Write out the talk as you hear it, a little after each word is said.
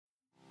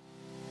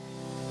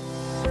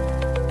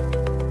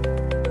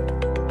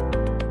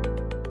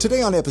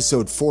Today on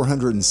episode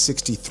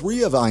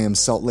 463 of I Am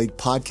Salt Lake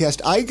podcast,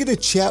 I get a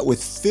chat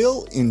with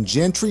Phill and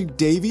Gentry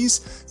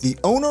Davies, the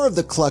owner of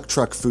the Cluck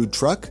Truck food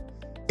truck.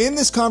 In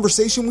this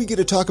conversation, we get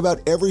to talk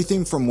about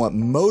everything from what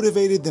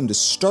motivated them to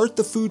start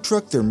the food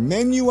truck, their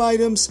menu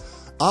items,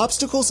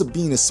 obstacles of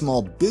being a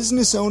small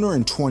business owner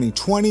in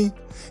 2020,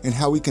 and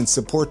how we can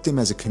support them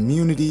as a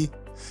community.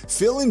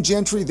 Phill and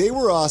Gentry, they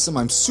were awesome.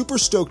 I'm super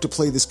stoked to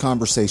play this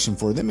conversation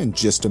for them in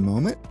just a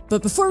moment.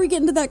 But before we get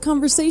into that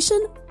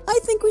conversation, I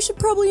think we should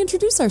probably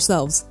introduce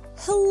ourselves.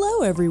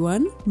 Hello,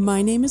 everyone.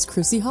 My name is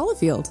Chrissy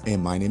Hollifield.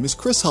 And my name is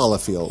Chris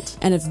Hollifield.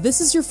 And if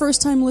this is your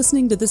first time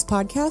listening to this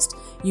podcast,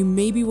 you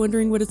may be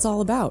wondering what it's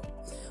all about.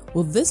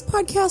 Well, this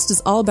podcast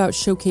is all about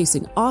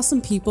showcasing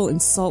awesome people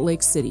in Salt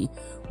Lake City.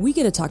 We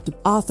get to talk to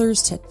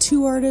authors,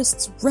 tattoo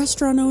artists,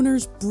 restaurant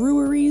owners,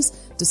 breweries,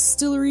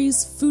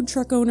 distilleries, food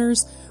truck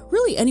owners,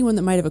 really anyone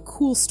that might have a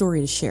cool story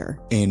to share.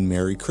 And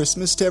Merry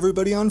Christmas to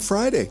everybody on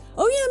Friday.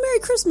 Oh yeah, Merry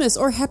Christmas,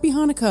 or Happy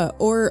Hanukkah,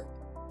 or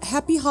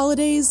Happy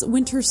Holidays,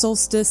 Winter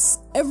Solstice.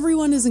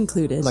 Everyone is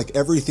included. Like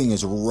everything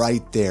is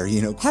right there,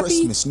 you know, Happy,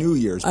 Christmas, New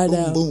Year's,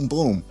 boom, boom,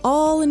 boom.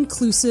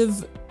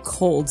 All-inclusive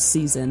cold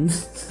season.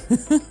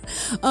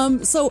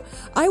 So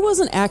I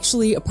wasn't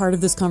actually a part of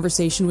this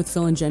conversation with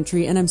Phill and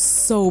Gentry, and I'm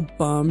so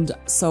bummed.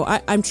 So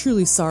I'm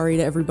truly sorry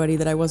to everybody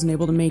that I wasn't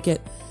able to make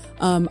it.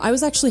 I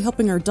was actually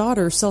helping our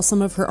daughter sell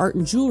some of her art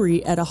and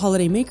jewelry at a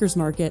holiday makers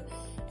market,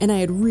 and I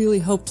had really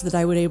hoped that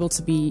I would able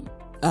to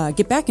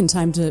get back in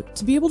time to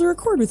be able to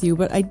record with you,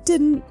 but I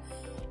didn't.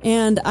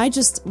 And I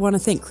just want to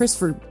thank Chris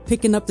for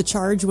picking up the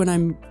charge when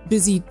I'm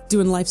busy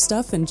doing life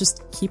stuff and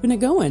just keeping it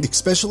going.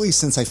 Especially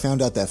since I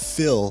found out that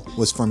Phill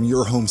was from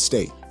your home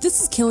state.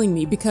 This is killing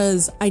me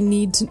because I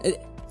need to...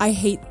 I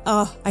hate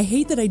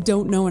that I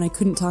don't know and I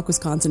couldn't talk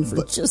Wisconsin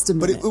for just a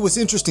minute. But it was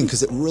interesting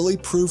because it really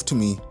proved to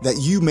me that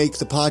you make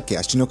the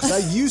podcast, you know, because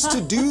I used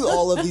to do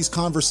all of these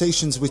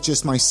conversations with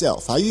just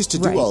myself. I used to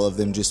do all of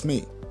them just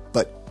me.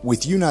 But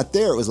with you not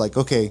there, it was like,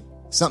 okay,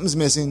 something's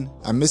missing.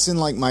 I'm missing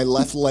like my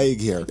left leg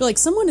here. You're like,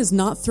 someone is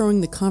not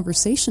throwing the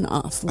conversation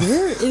off.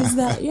 Where is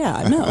that?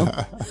 Yeah, no.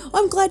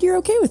 I'm glad you're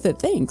okay with it.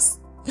 Thanks.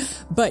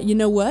 But you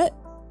know what?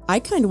 I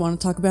kind of want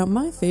to talk about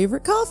my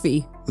favorite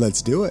coffee.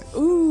 Let's do it.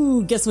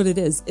 Ooh, guess what it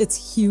is?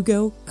 It's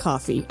Hugo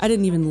Coffee. I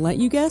didn't even let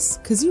you guess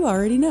because you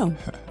already know.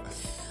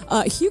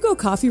 Hugo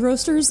Coffee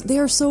Roasters, they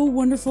are so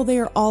wonderful. They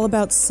are all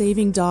about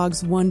saving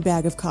dogs one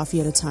bag of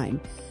coffee at a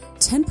time.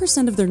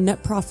 10% of their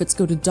net profits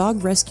go to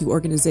dog rescue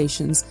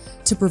organizations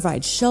to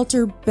provide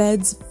shelter,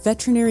 beds,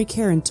 veterinary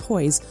care, and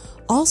toys.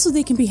 Also,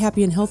 they can be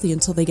happy and healthy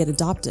until they get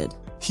adopted.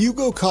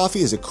 Hugo Coffee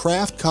is a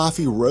craft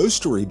coffee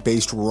roastery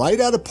based right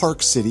out of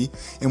Park City,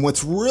 and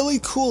what's really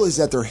cool is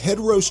that their head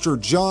roaster,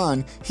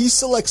 John, he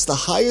selects the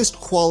highest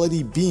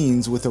quality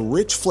beans with a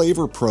rich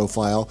flavor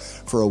profile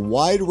for a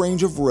wide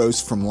range of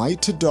roasts from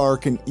light to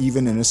dark and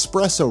even an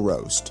espresso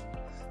roast.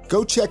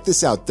 Go check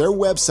this out, their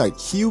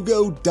website,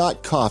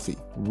 hugo.coffee.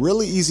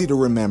 Really easy to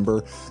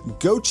remember.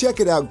 Go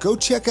check it out. Go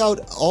check out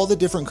all the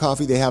different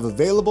coffee they have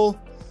available.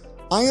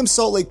 I Am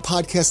Salt Lake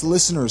podcast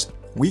listeners,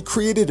 we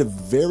created a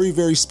very,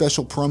 very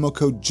special promo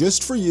code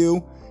just for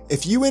you.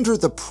 If you enter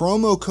the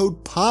promo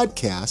code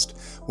podcast,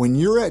 when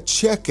you're at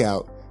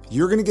checkout,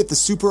 you're going to get the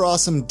super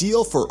awesome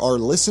deal for our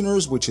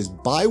listeners, which is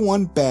buy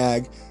one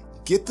bag,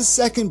 get the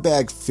second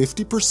bag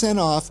 50%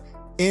 off,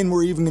 and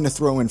we're even going to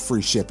throw in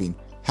free shipping.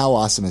 How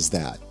awesome is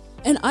that?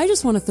 And I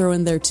just want to throw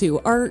in there too,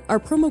 our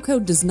promo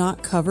code does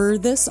not cover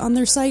this on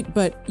their site,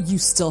 but you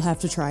still have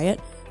to try it.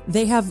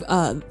 They have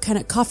kind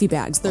of coffee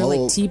bags. They're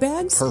like tea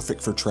bags.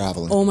 Perfect for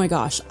traveling. Oh my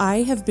gosh.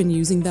 I have been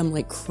using them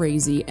like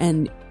crazy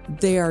and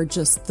they are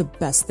just the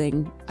best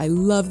thing. I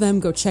love them.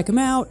 Go check them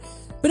out.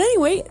 But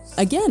anyway,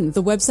 again,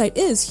 the website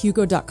is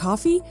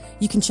hugo.coffee.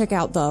 You can check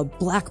out the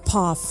Black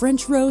Paw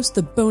French roast,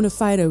 the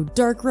Bonafido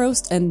dark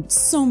roast, and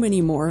so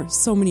many more.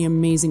 So many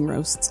amazing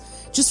roasts.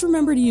 Just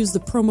remember to use the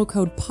promo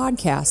code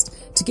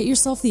podcast to get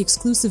yourself the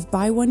exclusive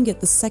buy one, get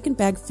the second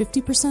bag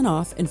 50%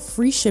 off and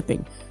free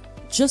shipping.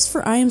 Just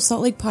for I Am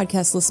Salt Lake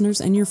podcast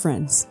listeners and your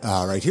friends.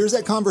 All right, here's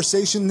that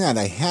conversation that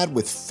I had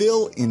with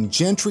Phill and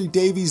Gentry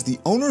Davies, the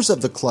owners of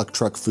the Cluck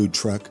Truck food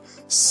truck.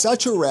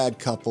 Such a rad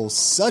couple,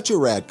 such a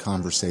rad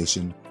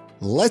conversation.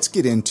 Let's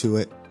get into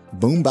it.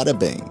 Boom, bada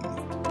bing.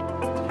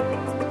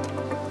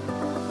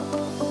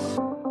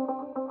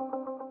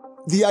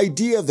 The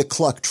idea of the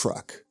Cluck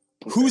Truck.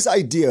 Whose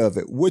idea of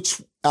it?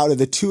 Which out of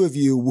the two of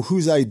you,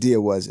 whose idea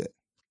was it?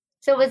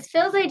 So it was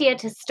Phil's idea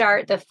to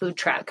start the food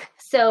truck.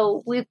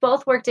 So we've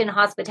both worked in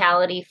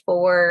hospitality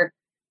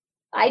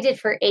I did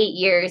for 8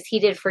 years. He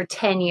did for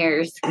 10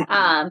 years.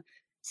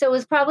 So it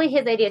was probably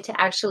his idea to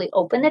actually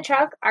open the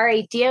truck. Our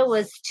idea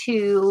was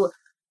to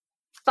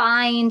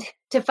find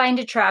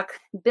a truck,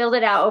 build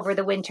it out over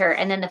the winter.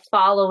 And then the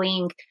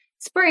following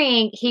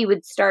spring, he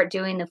would start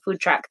doing the food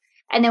truck.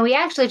 And then we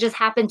actually just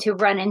happened to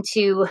run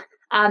into,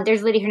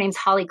 there's a lady, her name's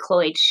Holly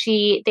Cloyd.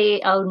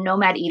 They own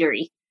Nomad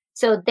Eatery.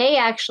 So they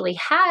actually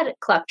had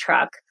Cluck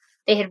Truck.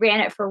 They had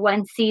ran it for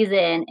one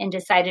season and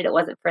decided it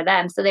wasn't for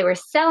them. So they were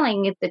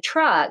selling the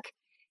truck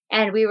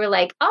And we were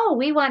like, oh,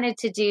 we wanted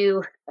to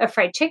do a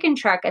fried chicken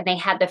truck. And they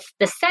had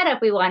the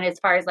setup we wanted as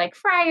far as like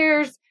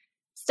fryers,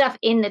 stuff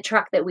in the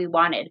truck that we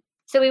wanted.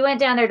 So we went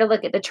down there to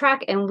look at the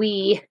truck and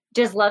we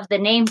just loved the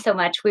name so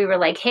much. We were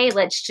like, hey,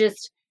 let's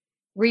just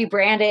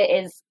rebrand it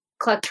as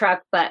Cluck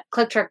Truck, but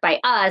Cluck Truck by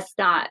us,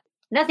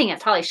 nothing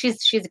against Holly.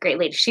 She's a great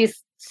lady.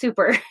 She's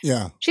super.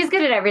 Yeah. She's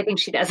good at everything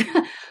she does.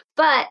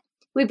 But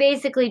we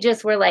basically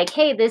just were like,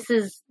 hey, this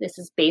is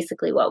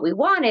basically what we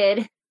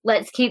wanted.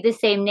 Let's keep the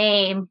same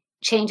name,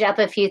 change up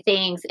a few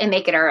things, and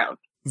make it our own.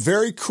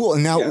 Very cool.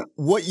 And now,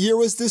 What year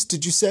was this,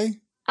 did you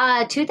say?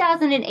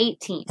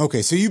 2018.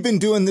 Okay, so you've been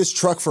doing this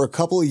truck for a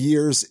couple of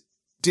years.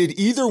 Did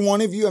either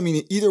one of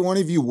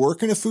you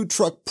work in a food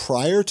truck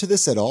prior to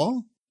this at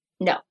all?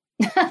 No,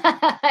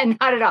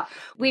 not at all.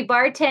 We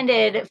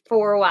bartended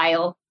for a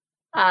while.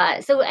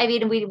 So, I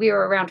mean, we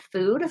were around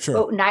food, sure.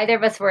 But neither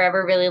of us were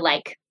ever really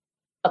like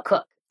a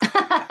cook.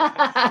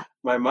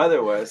 My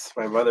mother was.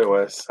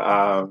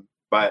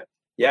 But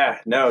yeah,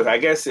 no, I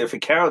guess if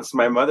it counts,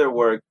 my mother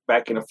worked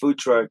back in a food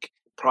truck.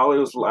 Probably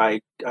was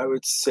like, I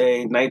would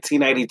say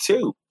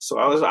 1992. So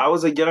I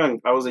was a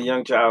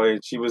young child, and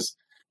she was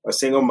a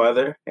single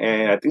mother,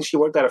 and I think she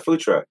worked at a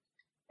food truck,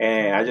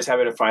 and I just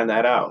happened to find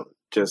that out.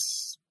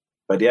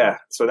 But yeah,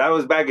 so that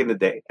was back in the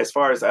day. As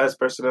far as us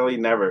personally,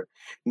 never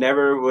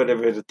would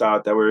have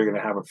thought that we were going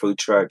to have a food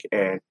truck,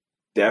 and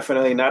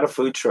definitely not a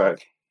food truck.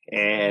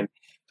 And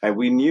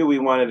we knew we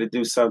wanted to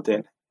do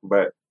something,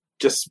 but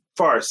just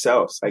for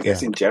ourselves, I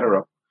guess, in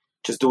general.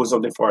 Just doing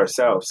something for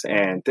ourselves.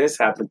 And this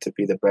happened to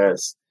be the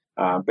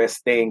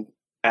best thing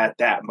at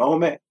that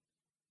moment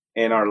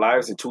in our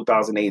lives in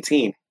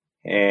 2018.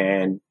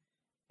 And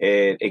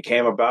it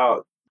came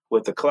about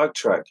with the Cluck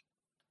truck.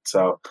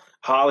 So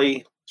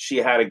Holly, she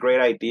had a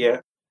great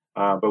idea,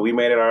 but we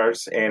made it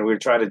ours. And we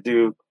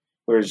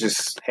were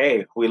just,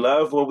 hey, we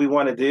love what we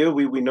want to do.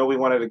 We know we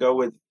wanted to go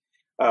with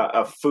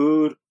a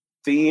food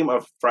theme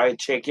of fried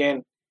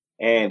chicken.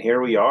 And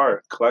here we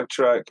are, Cluck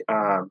truck.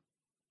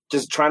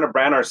 Just trying to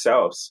brand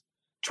ourselves,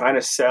 trying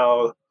to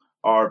sell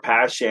our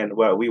passion,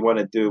 what we want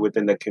to do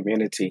within the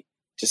community.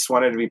 Just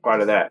wanted to be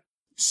part of that.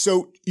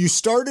 So you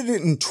started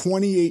it in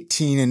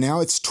 2018 and now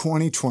it's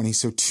 2020.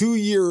 So 2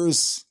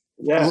 years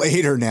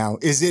later now,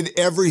 is it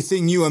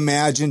everything you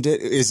imagined it?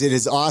 Is it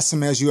as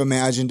awesome as you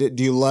imagined it?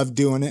 Do you love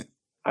doing it?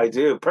 I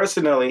do.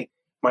 Personally,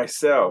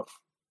 myself,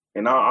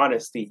 in all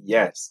honesty,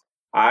 yes.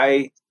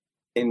 I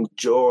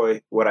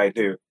enjoy what I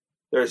do.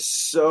 There's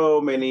so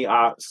many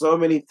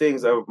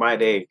things of my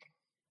day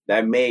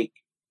that make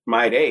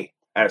my day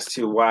as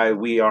to why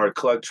we are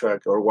Cluck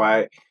Truck, or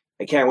why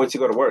I can't wait to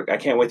go to work. I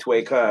can't wait to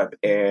wake up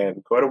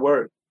and go to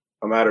work,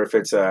 no matter if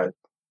it's a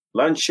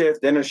lunch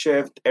shift, dinner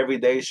shift,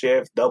 everyday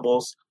shift,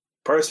 doubles.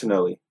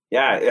 Personally,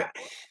 yeah,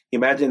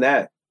 imagine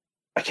that.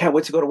 I can't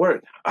wait to go to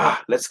work.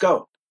 Let's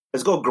go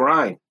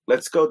grind.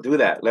 Let's go do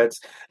that.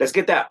 Let's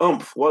get that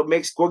oomph. What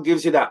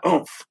gives you that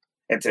oomph?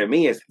 And to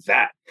me, it's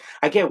that.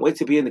 I can't wait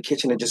to be in the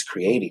kitchen and just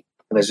creating.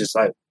 And it's just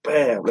like,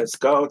 bam, let's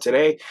go.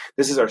 Today,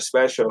 this is our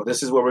special.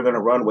 This is what we're going to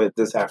run with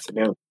this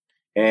afternoon.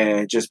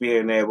 And just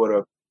being able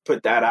to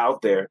put that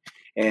out there.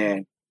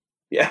 And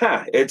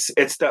yeah, it's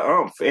the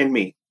oomph in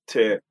me.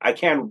 I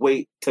can't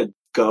wait to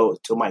go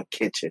to my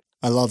kitchen.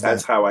 I love that.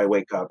 That's how I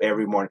wake up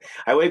every morning.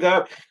 I wake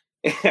up,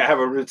 I have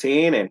a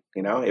routine. And,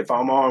 if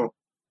I'm on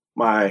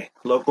my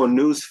local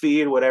news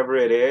feed, whatever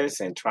it is,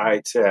 and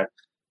try to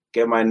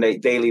get my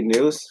daily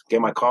news,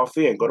 get my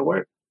coffee, and go to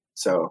work.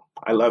 So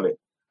I love it.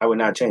 I would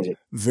not change it.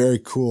 Very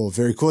cool.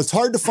 Very cool. It's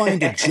hard to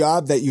find a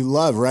job that you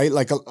love, right?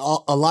 Like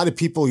a lot of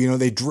people,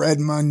 they dread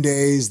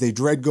Mondays. They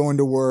dread going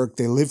to work.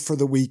 They live for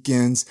the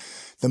weekends.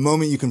 The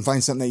moment you can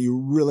find something that you're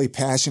really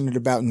passionate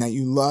about and that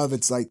you love,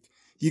 it's like,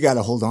 you got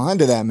to hold on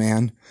to that,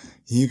 man.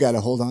 You got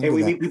to hold on to that. And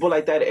we meet people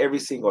like that every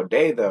single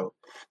day, though.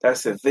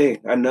 That's the thing.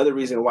 Another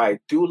reason why I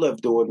do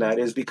love doing that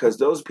is because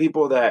those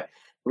people that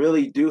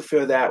really do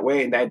feel that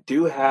way and that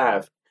do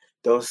have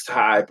those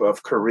type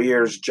of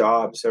careers,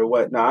 jobs, or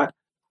whatnot,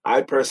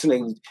 I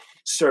personally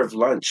serve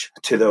lunch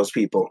to those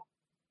people,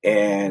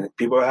 and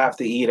people have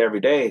to eat every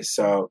day.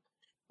 So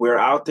we're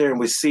out there and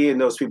we're seeing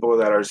those people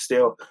that are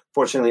still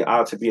fortunately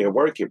out to be at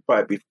work,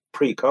 but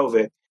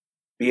pre-COVID,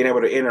 being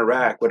able to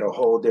interact with a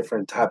whole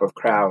different type of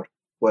crowd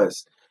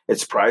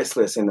it's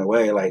priceless in a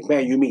way. Like,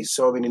 man, you meet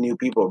so many new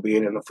people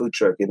being in the food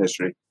truck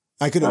industry.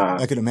 I could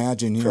imagine,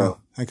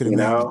 I could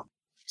imagine.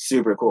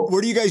 Super cool.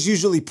 Where do you guys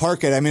usually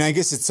park at? I mean, I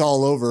guess it's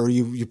all over.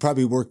 You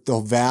probably work the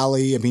whole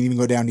valley. I mean, even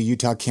go down to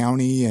Utah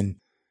County and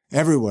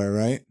everywhere,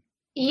 right?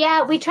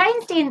 Yeah, we try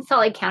and stay in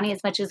Salt Lake County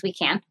as much as we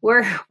can.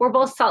 We're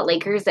both Salt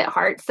Lakers at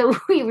heart, so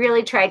we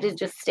really try to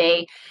just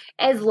stay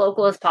as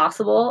local as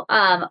possible.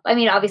 I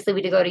mean, obviously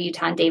we do go to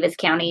Utah and Davis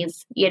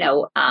counties,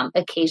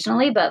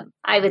 occasionally, but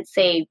I would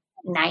say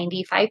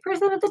 95%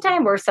 of the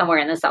time we're somewhere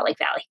in the Salt Lake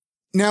Valley.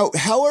 Now,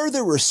 how are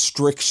the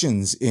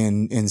restrictions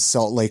in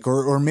Salt Lake,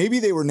 or maybe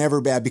they were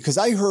never bad? Because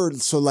I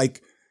heard, so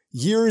like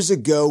years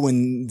ago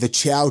when the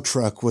Chow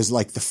truck was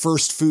like the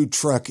first food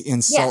truck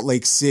in Salt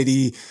Lake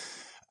City,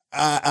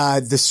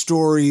 the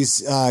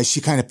stories,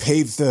 she kind of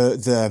paved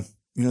the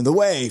the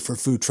way for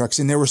food trucks,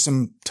 and there were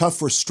some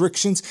tough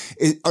restrictions.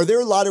 Are there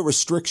a lot of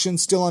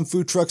restrictions still on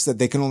food trucks that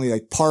they can only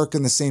like park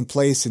in the same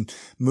place and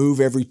move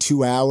every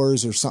 2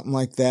 hours or something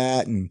like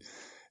that, and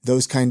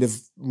those kind of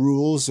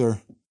rules?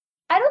 Or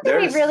I don't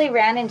think we really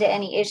ran into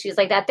any issues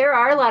like that. There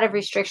are a lot of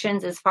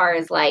restrictions as far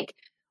as like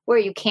where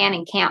you can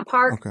and can't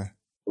park. Okay.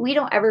 We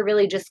don't ever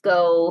really just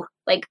go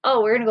like,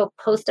 oh, we're going to go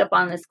post up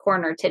on this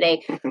corner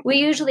today. We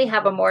usually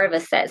have a more of a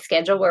set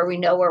schedule where we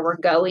know where we're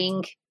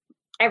going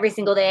every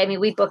single day. I mean,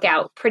 we book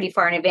out pretty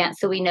far in advance,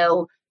 so we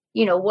know,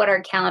 what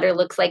our calendar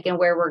looks like and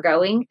where we're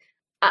going.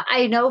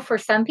 I know for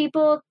some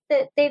people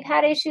that they've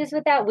had issues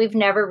with that. We've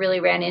never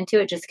really ran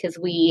into it just because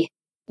we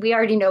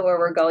already know where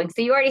we're going.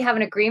 So you already have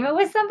an agreement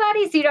with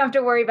somebody, so you don't have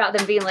to worry about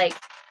them being like,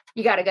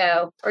 you got to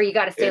go or you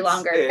got to stay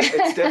longer.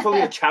 It's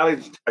definitely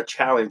a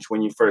challenge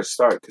when you first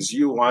start, because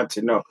you want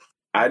to know.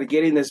 I'm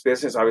getting this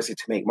business obviously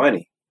to make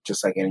money,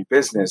 just like any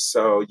business.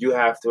 So you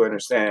have to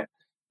understand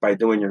by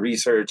doing your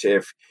research,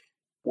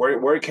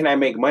 where can I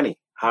make money?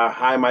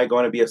 How am I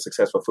going to be a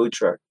successful food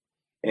truck?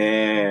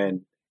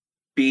 And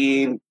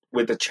being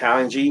with the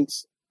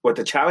challenges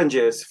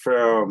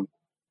from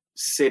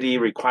city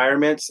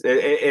requirements,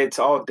 it's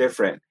all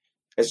different.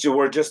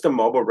 We're just a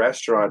mobile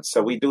restaurant,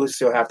 so we do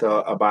still have to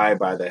abide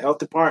by the health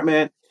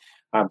department,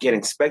 get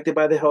inspected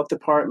by the health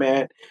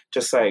department,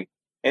 just like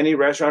any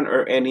restaurant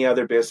or any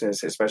other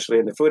business, especially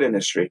in the food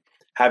industry,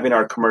 having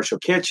our commercial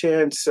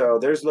kitchen. So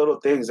there's little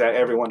things that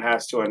everyone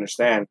has to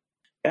understand.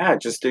 Yeah,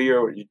 just do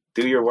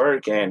your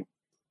work and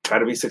try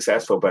to be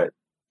successful. But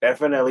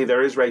definitely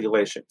there is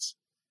regulations.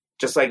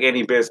 Just like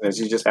any business,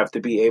 you just have to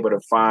be able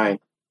to find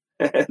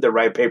the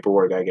right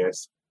paperwork, I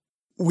guess.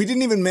 We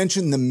didn't even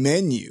mention the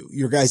menu,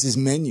 your guys'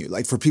 menu,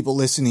 like for people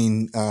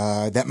listening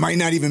that might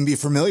not even be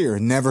familiar,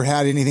 never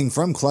had anything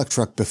from Cluck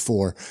Truck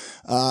before.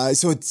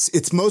 So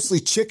it's mostly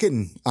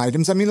chicken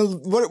items. I mean,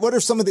 what are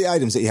some of the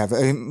items that you have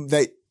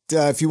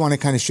if you want to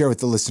kind of share with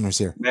the listeners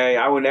here? Man,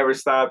 I would never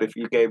stop if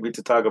you gave me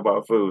to talk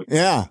about food.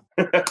 Yeah.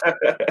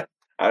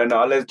 I don't know.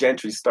 I'll let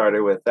Gentry start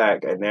it with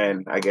that, and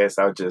then I guess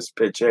I'll just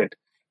pitch in.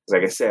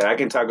 Like I said, I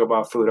can talk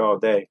about food all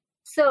day.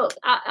 So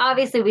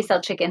obviously we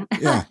sell chicken.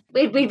 Yeah.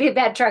 We'd be a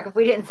bad truck if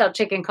we didn't sell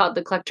chicken called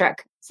the Cluck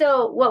Truck.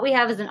 So what we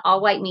have is an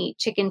all white meat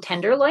chicken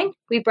tenderloin.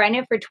 We brine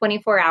it for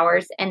 24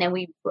 hours and then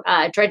we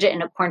dredge it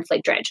in a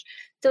cornflake dredge.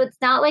 So it's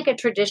not like a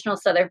traditional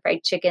Southern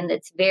fried chicken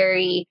that's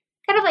very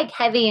kind of like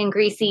heavy and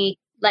greasy,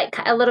 like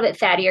a little bit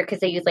fattier because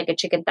they use like a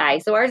chicken thigh.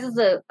 So ours is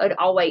an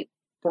all white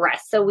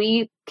breast. So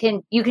you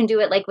can do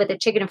it like with a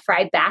chicken and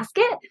fried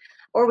basket,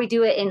 or we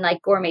do it in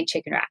like gourmet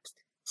chicken wraps.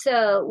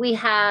 So we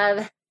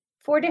have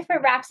 4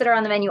 different wraps that are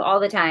on the menu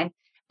all the time.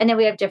 And then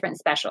we have different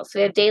specials. So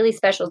we have daily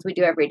specials we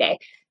do every day.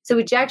 So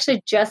we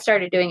actually just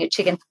started doing a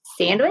chicken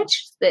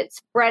sandwich that's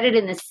breaded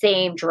in the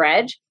same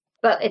dredge,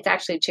 but it's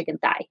actually chicken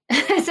thigh.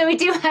 So we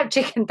do have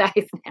chicken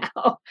thighs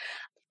now.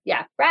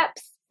 Yeah,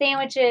 wraps,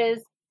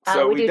 sandwiches.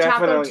 So we do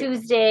Taco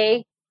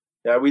Tuesday.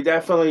 Yeah, we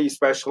definitely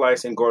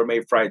specialize in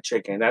gourmet fried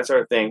chicken. That's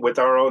our thing with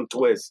our own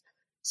twist.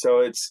 So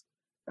it's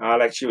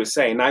like she was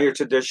saying, not your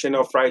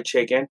traditional fried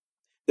chicken.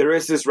 There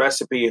is this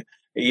recipe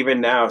even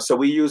now. So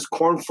we use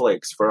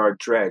cornflakes for our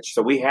dredge.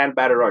 So we hand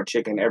batter our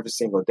chicken every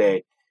single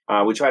day.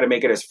 We try to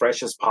make it as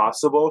fresh as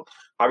possible.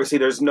 Obviously,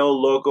 there's no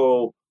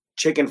local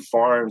chicken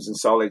farms in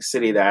Salt Lake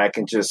City that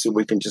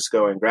we can just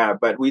go and grab.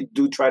 But we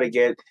do try to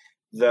get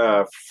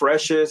the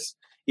freshest,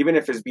 even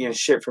if it's being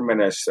shipped from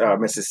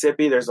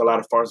Mississippi. There's a lot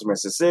of farms in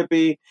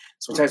Mississippi.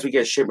 Sometimes we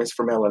get shipments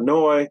from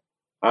Illinois.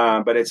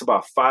 But it's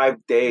about 5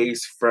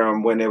 days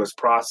from when it was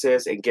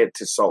processed and get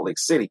to Salt Lake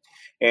City.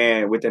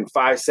 And within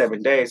 5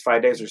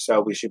 days or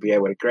so, we should be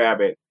able to grab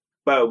it.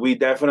 But we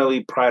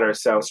definitely pride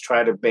ourselves,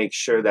 try to make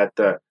sure that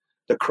the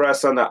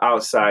crust on the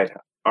outside,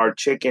 our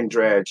chicken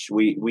dredge,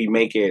 we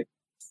make it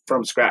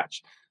from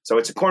scratch. So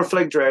it's a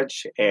cornflake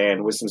dredge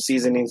and with some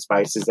seasoning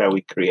spices that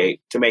we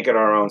create to make it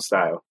our own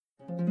style.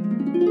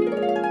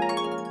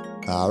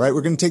 All right,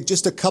 we're going to take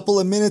just a couple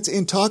of minutes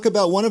and talk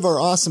about one of our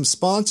awesome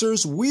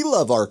sponsors. We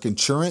love ARC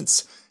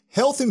Insurance.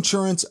 Health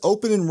insurance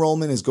open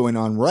enrollment is going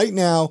on right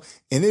now,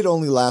 and it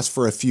only lasts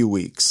for a few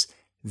weeks.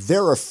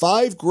 There are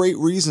 5 great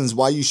reasons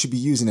why you should be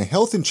using a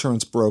health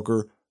insurance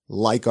broker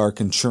like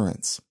ARC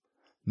Insurance.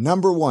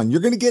 Number 1,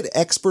 you're going to get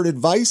expert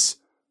advice.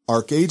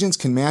 ARC agents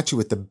can match you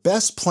with the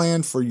best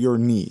plan for your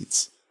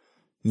needs.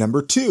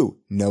 Number 2,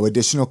 no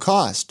additional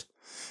cost.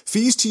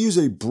 Fees to use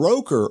a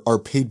broker are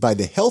paid by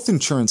the health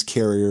insurance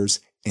carriers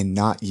and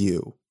not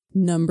you.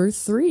 Number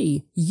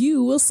 3,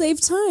 you will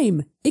save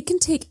time. It can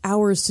take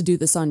hours to do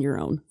this on your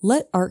own.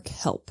 Let ARC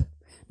help.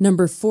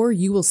 Number 4,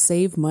 you will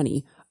save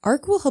money.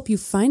 ARC will help you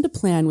find a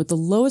plan with the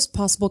lowest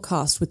possible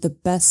cost with the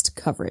best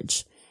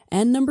coverage.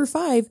 And number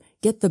 5,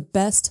 get the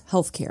best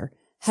health care.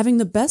 Having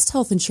the best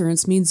health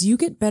insurance means you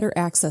get better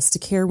access to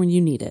care when you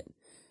need it.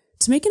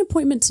 To make an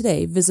appointment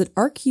today, visit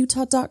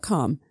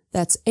arcutah.com.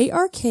 That's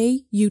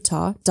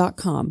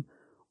ARKutah.com.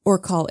 Or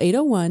call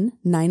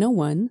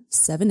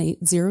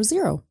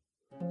 801-901-7800.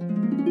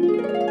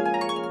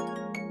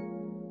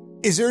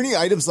 Is there any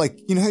items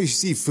like, you know how you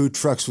see food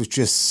trucks with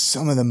just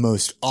some of the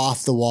most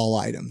off the wall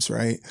items,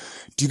 right?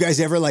 Do you guys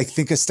ever like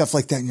think of stuff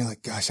like that and you're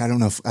like, gosh, I don't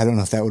know if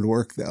that would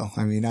work though.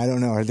 I mean, I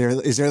don't know.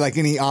 Is there like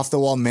any off the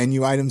wall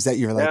menu items that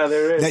you're like, yeah,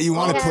 there is. that you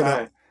want to put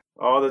up?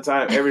 All the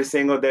time, every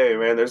single day,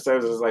 man. There's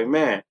times it's like,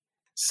 man.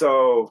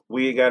 So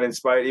we got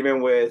inspired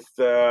even with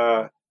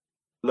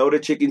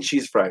loaded chicken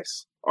cheese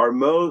fries.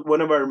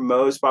 One of our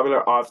most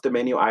popular off the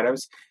menu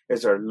items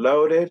is our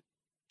loaded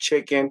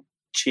chicken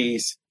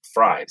cheese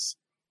fries.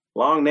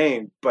 Long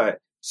name, but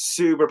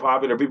super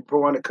popular. People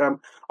want to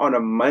come on a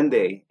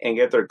Monday and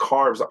get their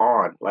carbs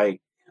on,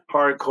 like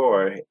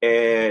hardcore.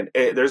 And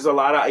there's a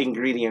lot of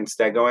ingredients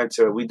that go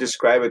into it. We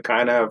describe it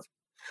kind of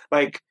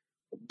like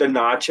the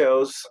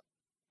nachos,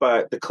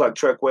 but the Cluck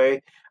truck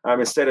way.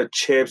 Instead of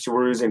chips,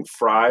 we're using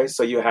fries.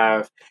 So you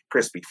have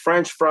crispy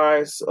French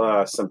fries,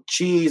 some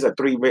cheese, a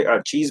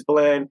cheese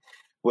blend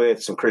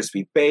with some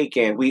crispy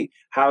bacon. We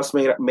house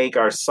make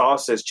our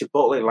sauces,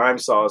 Chipotle lime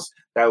sauce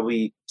that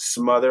we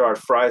smother our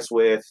fries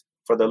with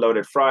for the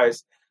loaded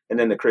fries, and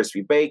then the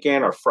crispy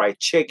bacon or fried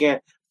chicken,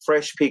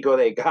 fresh pico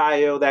de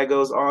gallo that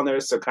goes on there.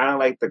 So kind of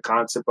like the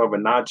concept of a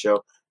nacho,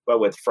 but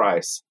with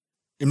fries.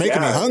 You're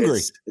making me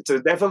hungry. It's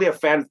definitely a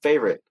fan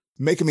favorite.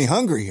 Making me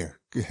hungry here.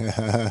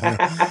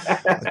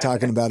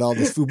 Talking about all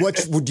this food.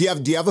 Do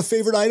you have a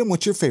favorite item?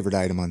 What's your favorite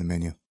item on the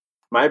menu?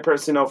 My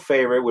personal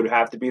favorite would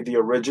have to be the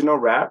original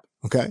wrap.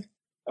 Okay.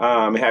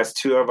 It has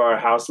two of our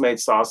house-made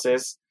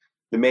sauces.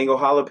 The mango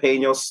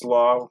jalapeno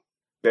slaw,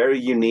 very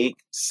unique,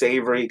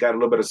 savory, got a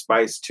little bit of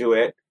spice to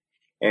it.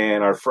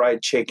 And our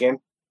fried chicken.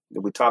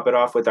 We top it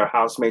off with our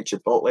house-made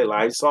Chipotle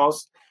lime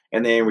sauce.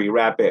 And then we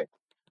wrap it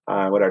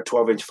with our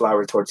 12-inch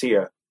flour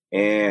tortilla.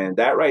 And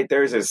that right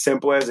there is as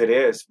simple as it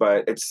is,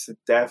 but it's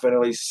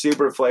definitely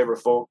super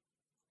flavorful.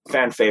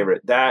 Fan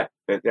favorite. I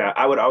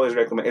would always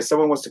recommend. If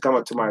someone wants to come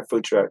up to my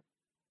food truck,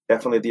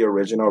 definitely the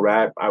original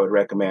wrap, I would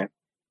recommend.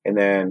 And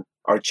then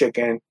our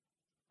chicken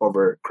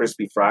over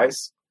crispy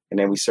fries. And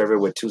then we serve it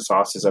with two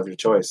sauces of your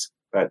choice.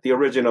 But the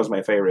original is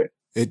my favorite.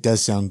 It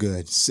does sound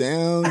good.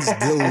 Sounds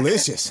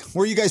delicious.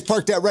 Where are you guys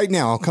parked at right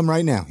now? I'll come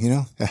right now, you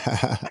know?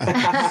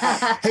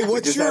 Hey,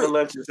 what's your... had a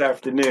lunch this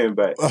afternoon,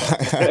 but...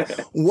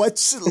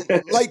 What's,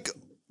 like,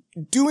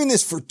 doing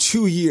this for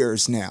 2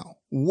 years now,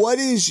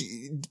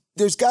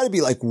 there's got to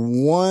be, like,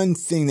 one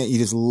thing that you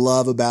just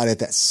love about it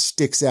that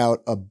sticks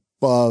out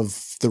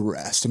above the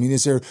rest. I mean,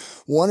 is there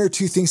one or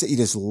two things that you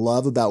just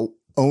love about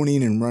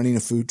owning and running a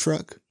food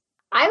truck?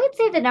 I would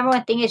say the number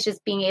one thing is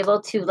just being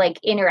able to, like,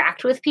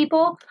 interact with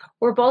people.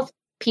 We're both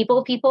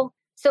people.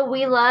 So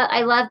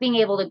I love being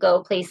able to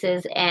go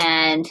places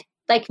and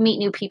like meet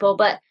new people,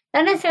 but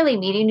not necessarily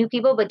meeting new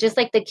people, but just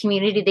like the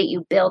community that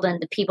you build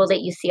and the people that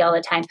you see all the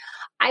time.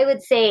 I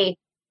would say,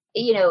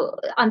 you know,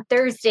 on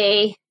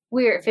Thursday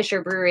we were at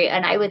Fisher Brewery,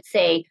 and I would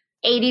say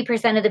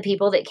 80% of the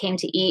people that came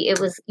to eat, it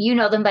was, you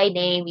know them by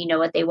name, you know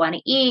what they want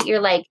to eat.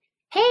 You're like,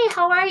 hey,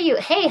 how are you?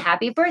 Hey,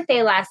 happy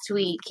birthday last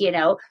week. You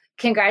know,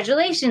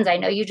 congratulations. I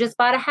know you just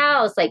bought a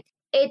house. Like,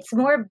 it's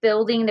more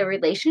building the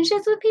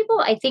relationships with people.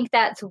 I think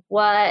that's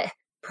what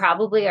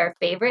probably our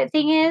favorite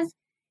thing is.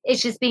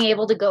 It's just being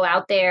able to go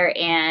out there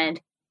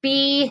and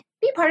be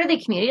part of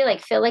the community,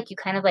 like feel like you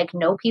kind of like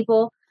know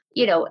people,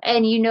 you know,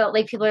 and you know,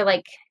 like people are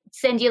like,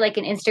 send you like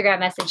an Instagram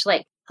message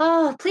like,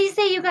 oh, please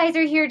say you guys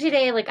are here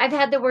today. Like, I've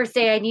had the worst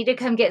day. I need to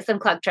come get some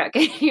Cluck truck.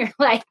 And you're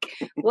like,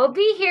 we'll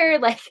be here.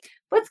 Like,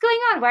 what's going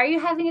on? Why are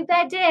you having a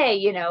bad day?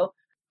 You know?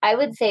 I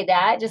would say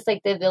that, just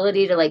like the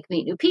ability to like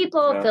meet new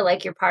people, feel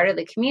like you're part of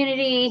the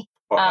community.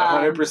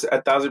 100%,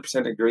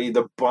 1,000% agree.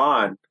 The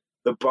bond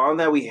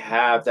that we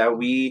have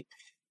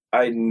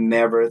I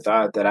never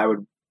thought that I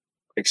would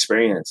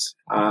experience.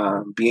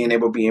 Being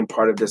able to be in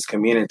part of this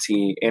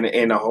community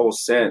in a whole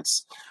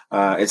sense,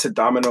 it's a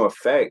domino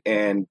effect,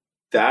 and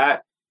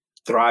that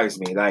thrives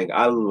me. Like,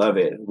 I love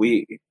it.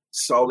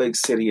 Salt Lake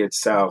City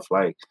itself,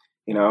 like,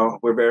 you know,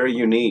 we're very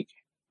unique.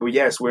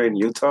 Yes, we're in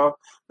Utah,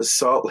 but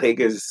Salt Lake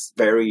is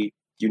very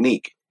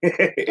unique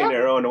in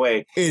their own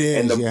way. It is,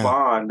 and the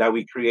bond that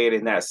we create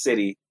in that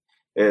city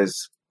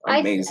is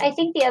amazing. I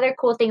think the other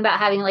cool thing about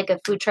having like a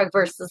food truck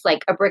versus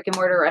like a brick and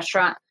mortar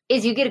restaurant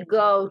is you get to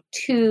go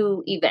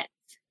to events.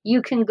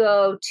 You can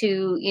go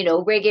to, you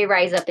know, Reggae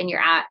Rise Up and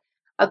you're at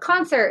a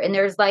concert and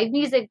there's live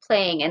music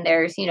playing and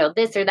there's, you know,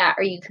 this or that,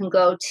 or you can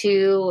go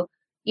to,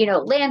 you know,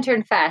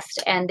 Lantern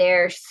Fest, and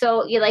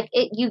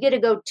you get to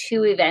go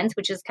to events,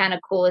 which is kind of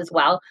cool as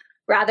well.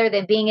 Rather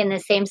than being in the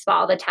same spot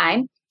all the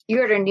time,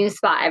 you're at a new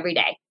spot every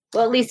day.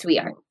 Well, at least we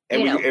are.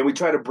 And we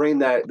try to bring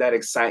that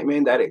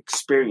excitement, that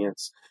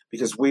experience,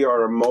 because we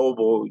are a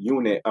mobile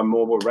unit, a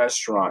mobile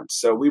restaurant.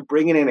 So we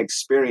bring in an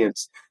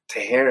experience to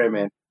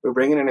Harriman. We're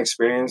bringing an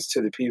experience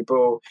to the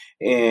people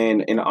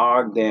in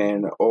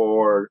Ogden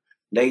or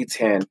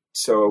Layton.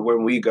 So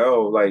when we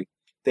go, like,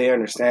 they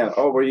understand,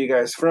 oh, where are you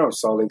guys from?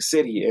 Salt Lake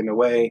City. In a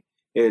way,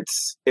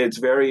 it's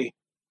very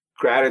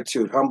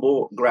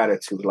humble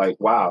gratitude. Like,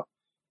 wow,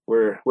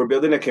 we're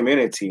building a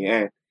community,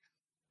 and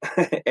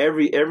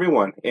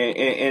everyone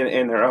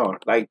in their own,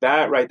 like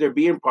that right there,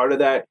 being part of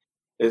that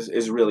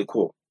is really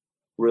cool.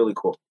 Really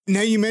cool.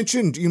 Now you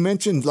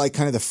mentioned like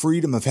kind of the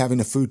freedom of having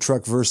a food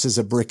truck versus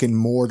a brick and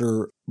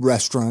mortar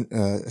restaurant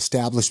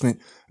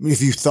establishment. I mean,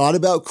 have you thought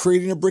about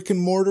creating a brick and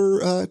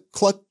mortar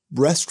Cluck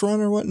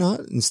restaurant or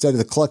whatnot instead of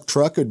the Cluck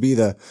truck? It'd be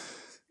the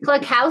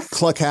Cluck House.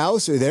 Cluck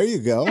House. Or there you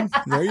go.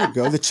 There you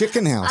go. The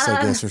chicken house,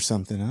 I guess, or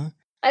something, huh?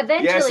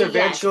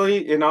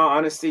 Eventually. In all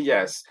honesty,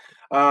 yes.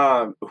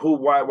 Why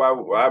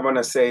I want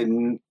to say,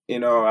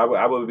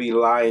 I would be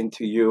lying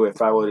to you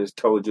if I would have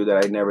told you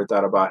that I never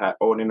thought about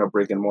owning a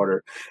brick and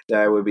mortar.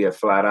 That would be a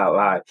flat out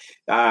lie.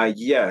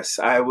 Yes,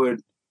 I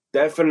would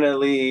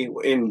definitely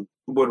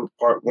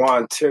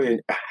want to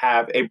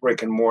have a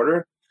brick and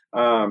mortar.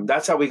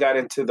 That's how we got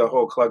into the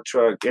whole Cluck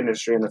truck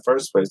industry in the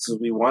first place, because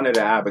we wanted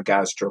to have a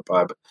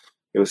gastropub.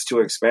 It was too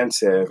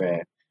expensive,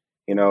 and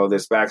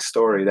this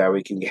backstory that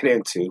we can get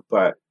into,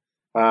 but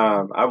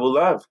I would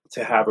love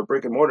to have a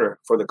brick and mortar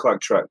for the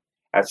Cluck truck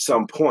at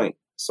some point.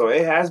 So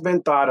it has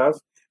been thought of.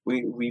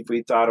 We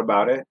thought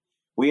about it.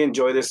 We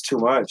enjoy this too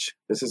much.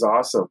 This is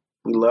awesome.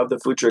 We love the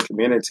food truck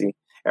community.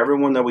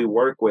 Everyone that we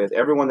work with,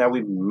 everyone that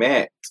we've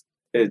met,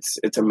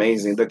 it's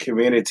amazing. The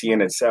community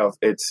in itself,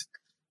 it's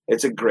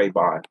a great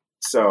bond.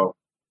 So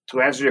to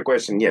answer your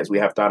question, yes, we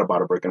have thought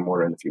about a brick and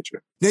mortar in the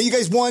future. Now, you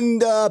guys won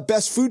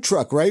Best Food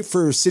Truck, right,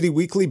 for City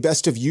Weekly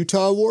Best of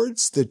Utah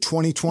Awards, the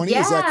 2020.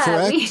 Is that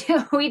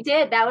correct? We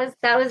did. That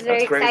was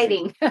very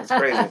exciting. That's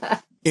crazy.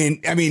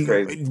 And I mean,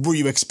 were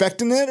you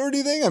expecting it or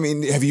anything? I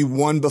mean, have you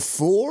won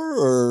before,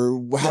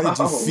 or how did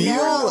you feel?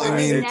 No, I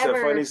mean, it's a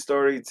funny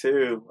story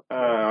too.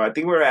 I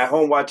think we were at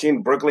home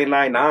watching Brooklyn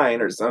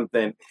Nine-Nine or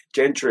something.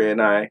 Gentry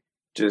and I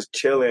just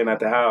chilling at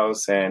the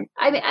house, and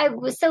I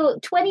was so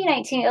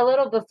 2019, a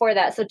little before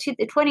that. So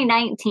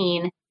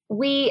 2019,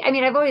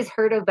 I've always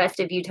heard of Best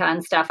of Utah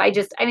and stuff.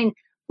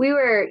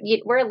 We're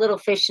a little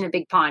fish in a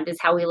big pond is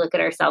how we look at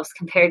ourselves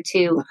compared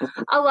to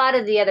a lot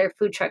of the other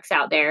food trucks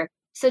out there.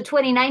 So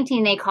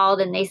 2019, they called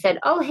and they said,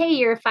 "Oh, hey,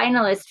 you're a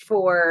finalist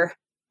for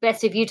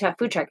Best of Utah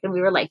Food Truck," and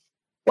we were like,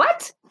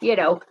 "What?"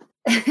 So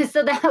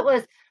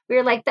we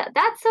were like,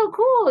 "That's so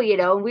cool,"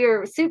 We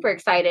were super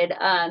excited.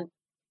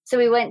 So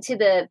we went to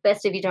the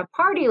Best of Utah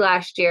party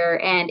last year,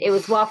 and it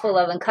was Waffle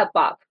Love and Cup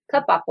Bop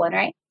one,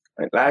 right?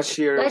 Last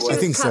year I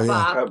think Cup so, yeah.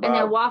 Bop, and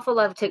then Waffle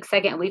Love took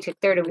second, and we took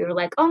third, and we were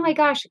like, "Oh my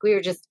gosh!" We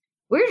were just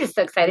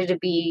so excited to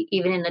be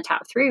even in the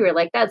top 3. We were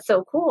like, "That's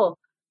so cool."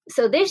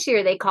 So this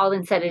year they called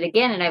and said it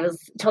again, and I was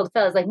told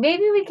Phill, I was like,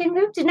 maybe we can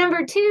move to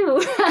number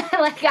 2.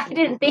 Like, I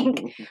didn't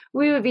think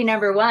we would be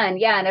number 1.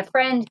 Yeah, and a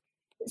friend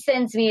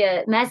sends me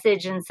a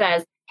message and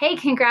says, "Hey,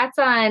 congrats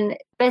on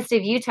Best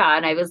of Utah."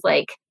 And I was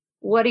like,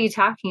 "What are you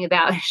talking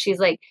about?" She's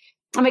like,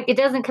 I'm like, "It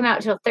doesn't come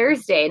out till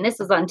Thursday." And this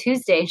was on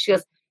Tuesday. And she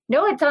goes,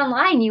 "No, it's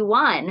online. You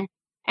won."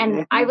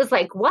 And I was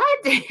like,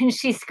 "What?" And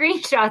she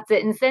screenshots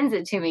it and sends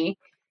it to me.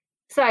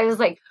 So I was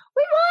like,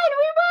 we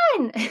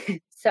won.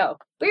 So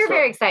we were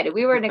very excited.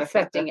 We weren't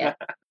expecting it.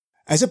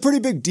 It's a pretty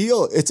big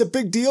deal. It's a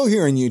big deal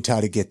here in Utah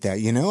to get that,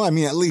 I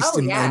mean, at least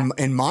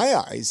in my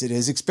eyes, it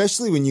is,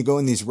 especially when you go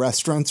in these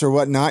restaurants or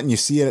whatnot and you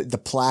see the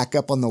plaque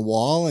up on the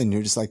wall and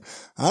you're just like,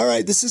 all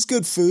right, this is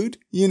good food.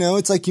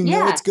 It's like,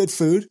 it's good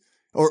food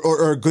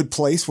or a good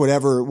place,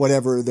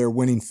 whatever they're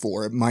winning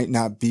for. It might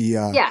not be,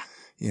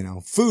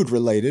 food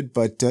related,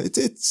 but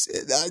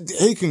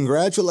hey,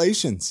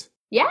 congratulations.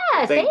 Yeah.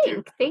 Thank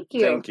you. Thank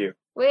you.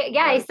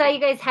 I saw you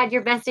guys had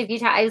your Best of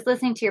Utah. I was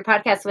listening to your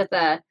podcast with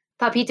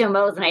Papito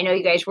Mose, and I know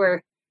you guys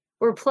were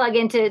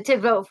plug-in to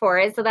vote for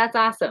it, so that's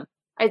awesome.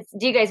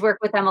 Do you guys work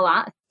with them a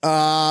lot?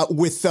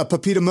 With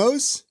Papito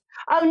Mose?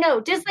 Oh, no,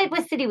 just like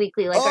with City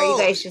Weekly. Like, are you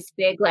guys just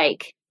big,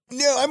 like...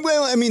 No,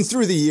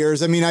 through the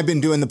years. I've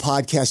been doing the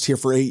podcast here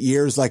for 8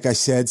 years, like I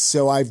said,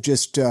 so I've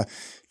just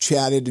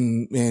chatted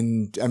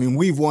and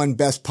we've won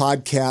Best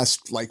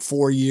Podcast like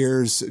 4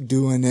 years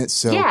doing it,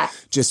 so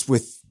just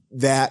with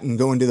that and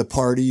going to the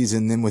parties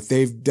and then what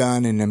they've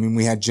done. And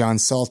we had John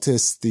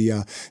Saltis,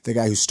 the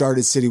guy who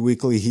started City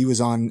Weekly. He was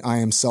on I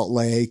Am Salt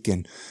Lake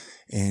and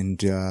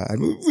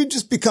we've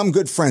just become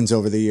good friends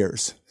over the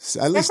years. So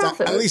at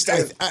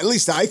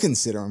least I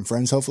consider them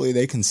friends. Hopefully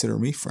they consider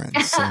me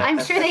friends. So.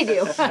 I'm sure they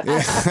do.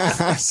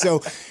 Yeah.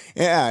 So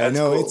yeah,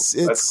 cool.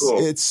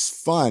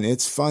 It's fun.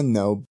 It's fun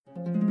though.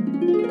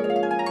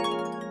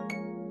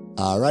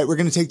 All right, we're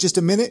going to take just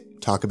a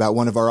minute, talk about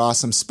one of our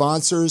awesome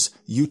sponsors,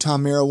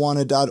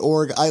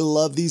 UtahMarijuana.org. I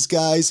love these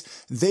guys.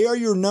 They are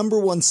your number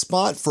one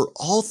spot for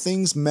all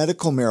things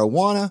medical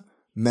marijuana,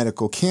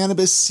 medical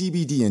cannabis,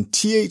 CBD, and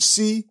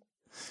THC.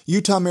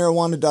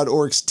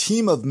 UtahMarijuana.org's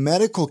team of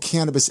medical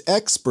cannabis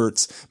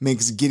experts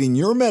makes getting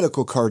your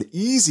medical card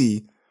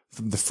easy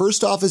from the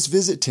first office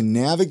visit to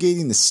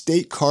navigating the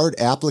state card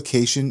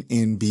application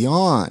and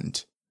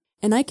beyond.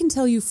 And I can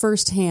tell you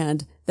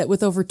firsthand that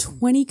with over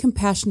 20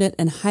 compassionate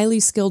and highly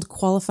skilled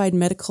qualified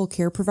medical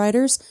care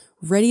providers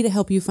ready to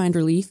help you find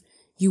relief,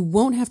 you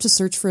won't have to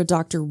search for a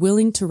doctor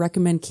willing to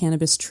recommend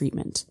cannabis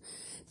treatment.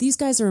 These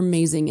guys are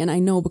amazing, and I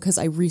know because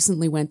I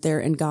recently went there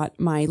and got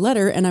my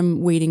letter, and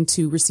I'm waiting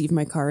to receive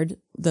my card,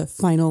 the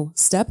final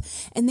step,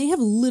 and they have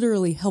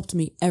literally helped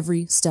me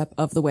every step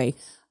of the way.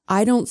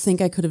 I don't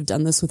think I could have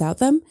done this without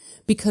them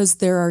because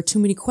there are too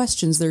many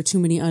questions, there are too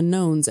many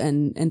unknowns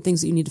and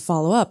things that you need to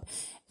follow up.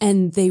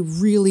 And they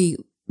really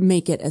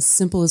make it as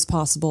simple as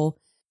possible.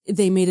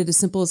 They made it as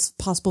simple as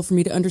possible for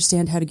me to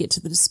understand how to get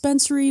to the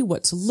dispensary,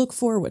 what to look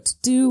for, what to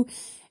do.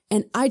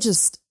 And I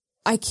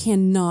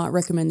cannot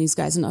recommend these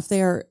guys enough.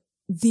 They are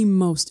the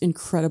most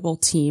incredible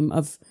team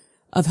of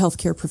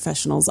healthcare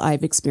professionals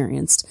I've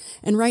experienced.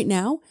 And right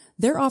now,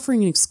 they're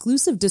offering an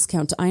exclusive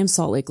discount to I Am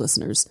Salt Lake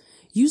listeners.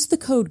 Use the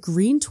code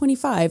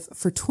GREEN25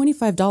 for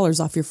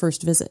 $25 off your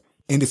first visit.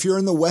 And if you're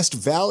in the West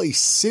Valley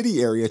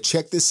City area,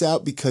 check this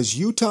out because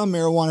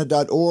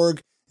UtahMarijuana.org,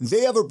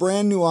 they have a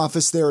brand new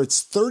office there. It's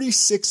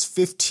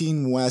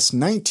 3615 West,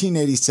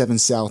 1987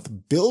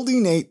 South,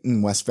 Building 8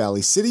 in West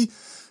Valley City.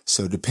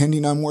 So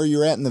depending on where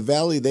you're at in the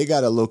valley, they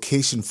got a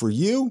location for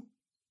you.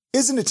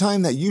 Isn't it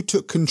time that you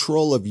took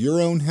control of your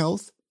own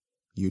health?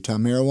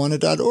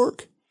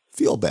 UtahMarijuana.org.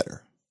 Feel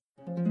better.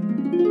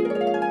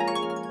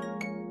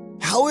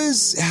 How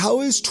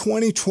is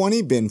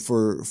 2020 been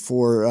for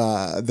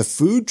the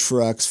food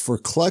trucks, for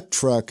Cluck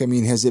Truck? I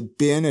mean, has it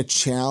been a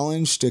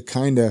challenge to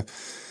kind of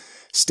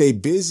stay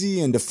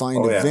busy and to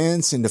find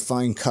events and to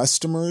find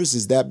customers?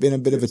 Has that been a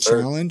bit of a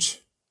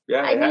challenge?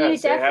 Yeah, it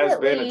has. It has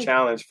been a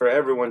challenge for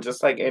everyone,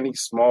 just like any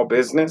small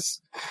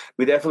business.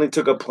 We definitely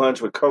took a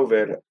plunge with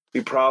COVID.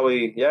 We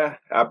probably,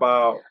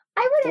 about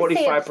I wouldn't 45%.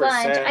 Say a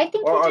plunge. I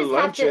think or you our just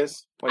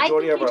lunches.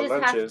 Majority have to, I think you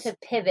just have to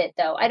pivot,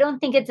 though. I don't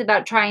think it's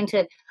about trying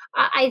to.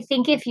 I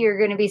think if you're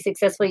going to be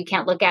successful, you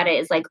can't look at it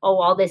as like,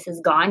 oh, all this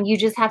is gone. You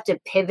just have to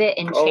pivot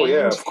and change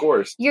of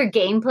course. Your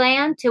game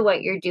plan to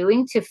what you're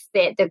doing to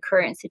fit the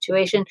current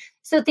situation.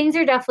 So things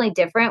are definitely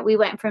different. We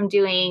went from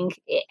doing,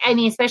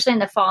 especially in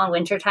the fall and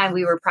winter time,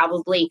 we were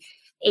probably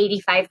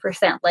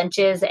 85%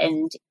 lunches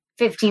and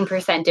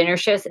 15% dinner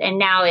shifts. And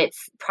now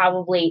it's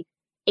probably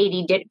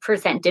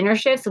 80% dinner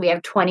shifts. So we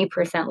have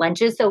 20%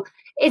 lunches. So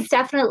it's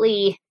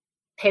definitely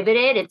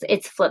pivoted.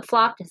 It's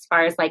flip-flopped as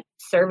far as like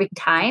serving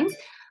times.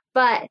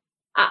 But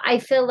I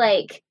feel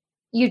like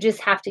you just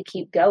have to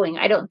keep going.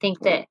 I don't think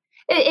that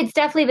it's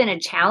definitely been a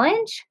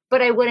challenge, but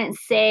I wouldn't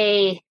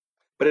say.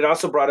 But it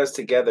also brought us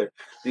together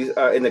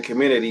in the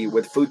community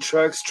with food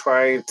trucks,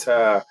 trying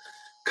to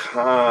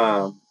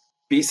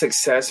be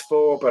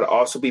successful, but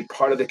also be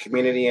part of the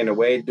community in a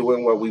way,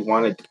 doing what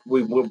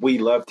we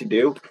love to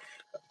do.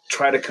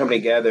 Try to come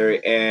together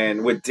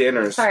and with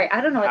dinners. Sorry,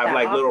 I don't know what have that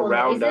like little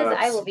roundups.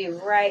 I will be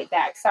right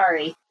back.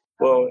 Sorry.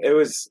 Well, it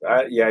was,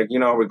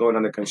 we're going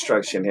under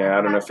construction here.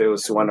 I don't know if it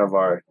was one of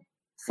our.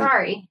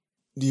 Sorry.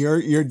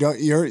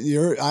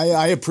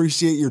 I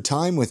appreciate your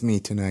time with me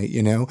tonight,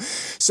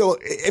 So,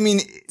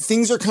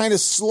 things are kind of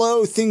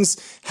slow.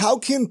 How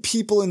can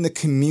people in the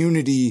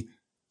community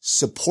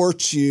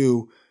support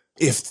you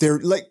if they're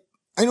like,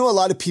 I know a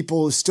lot of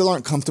people still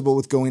aren't comfortable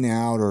with going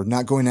out or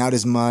not going out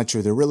as much,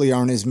 or there really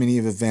aren't as many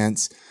of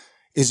events.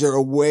 Is there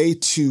a way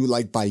to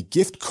like buy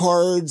gift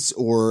cards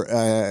or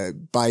I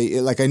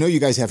know you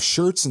guys have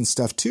shirts and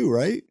stuff too,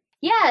 right?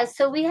 Yeah,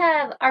 so we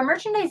have our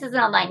merchandise isn't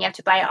online. You have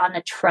to buy it on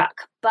the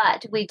truck,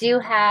 but we do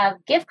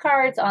have gift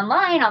cards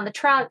online on the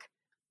truck.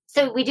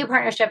 So we do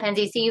partnership,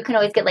 Penzi, so you can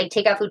always get like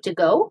takeout food to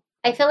go.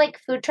 I feel like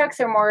food trucks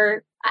are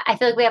more, I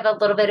feel like we have a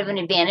little bit of an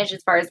advantage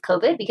as far as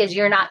COVID because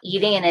you're not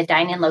eating in a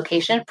dine-in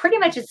location. Pretty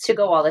much it's to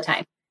go all the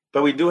time.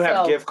 But we do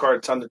have gift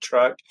cards on the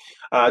truck.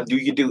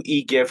 You do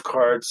e-gift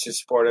cards to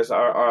support us.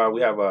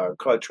 We have a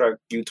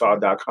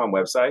clucktruckutah.com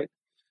website.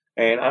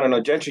 And I don't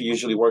know, Gentry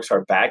usually works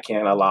our back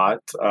end a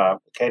lot.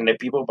 Can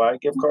people buy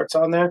gift cards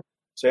on there?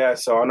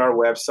 So on our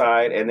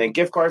website, and then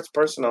gift cards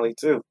personally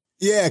too.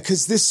 Yeah,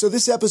 because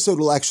this episode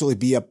will actually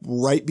be up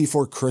right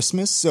before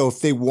Christmas. So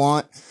if they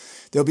want,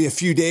 there'll be a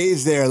few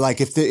days there.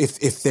 Like if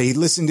they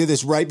listen to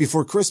this right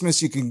before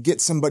Christmas, you can get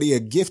somebody a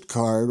gift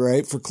card,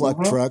 right, for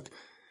Cluck Truck.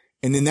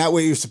 And then that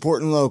way you're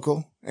supporting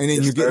local, and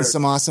then you're getting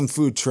some awesome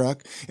food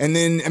truck. And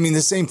then,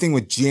 the same thing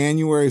with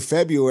January,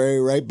 February,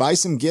 right? Buy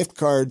some gift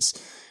cards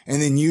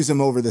and then use them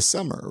over the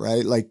summer,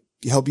 right? Like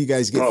help you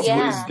guys get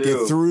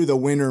through the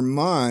winter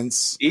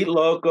months. Eat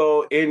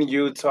local in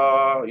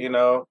Utah,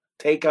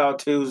 Takeout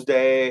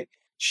Tuesday,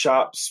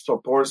 shop,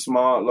 support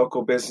small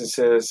local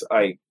businesses.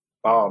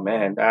 Oh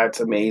man, that's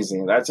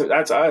amazing. That's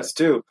us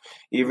too.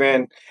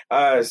 Even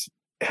us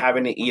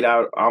having to eat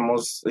out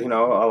almost, a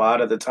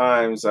lot of the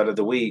times out of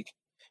the week,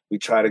 we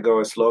try to go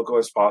as local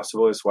as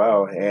possible as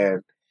well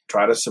and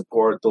try to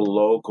support the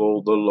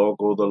local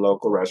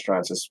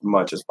restaurants as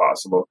much as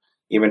possible,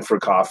 even for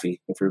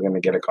coffee, if you're going to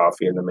get a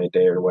coffee in the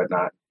midday or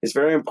whatnot. It's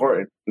very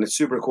important and it's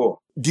super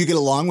cool. Do you get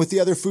along with the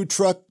other food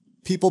truck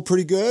people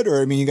pretty good?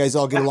 Or, you guys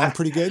all get along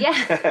pretty good?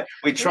 Yeah.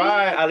 We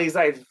try, at least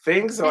I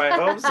think so. I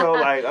hope so.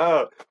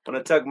 I'm going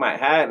to tuck my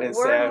hat and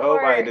say, I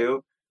hope I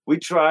do. We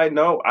try.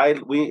 No,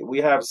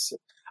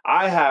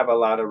 I have a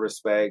lot of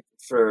respect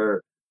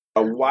for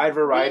a wide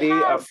variety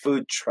of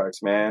food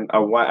trucks, man.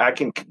 I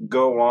can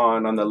go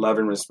on the love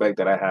and respect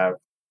that I have.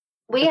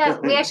 We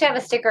actually have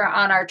a sticker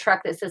on our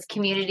truck that says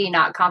community,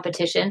 not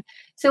competition.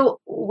 So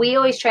we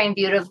always try and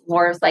view it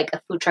more as like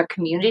a food truck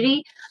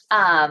community.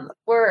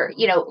 We're,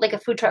 like a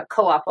food truck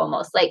co-op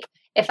almost. Like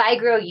if I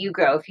grow, you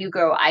grow. If you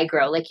grow, I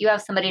grow. Like you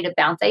have somebody to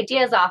bounce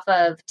ideas off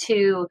of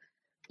to,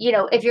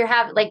 if you're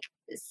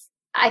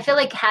I feel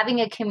like having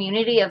a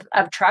community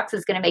of trucks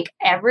is going to make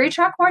every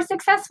truck more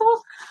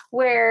successful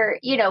where,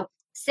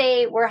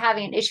 say we're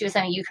having an issue with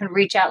something, you can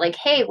reach out like,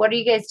 hey, what are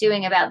you guys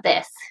doing about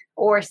this?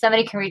 Or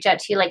somebody can reach out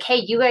to you like,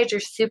 hey, you guys are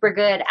super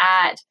good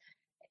at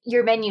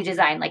your menu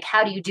design. Like,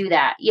 how do you do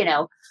that?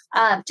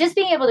 Just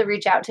being able to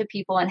reach out to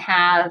people and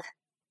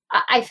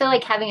I feel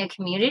like having a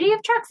community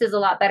of trucks is a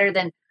lot better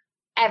than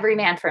every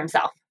man for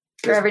himself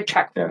for every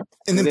truck. Yeah.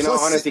 And then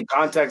honestly,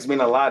 contacts mean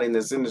a lot in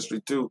this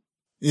industry too.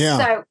 Yeah.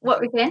 So what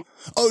were you saying?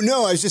 Oh,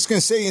 no, I was just going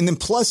to say, and then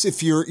plus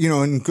if you're,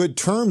 in good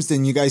terms,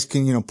 then you guys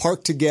can,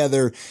 park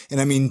together.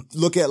 And I mean,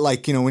 look at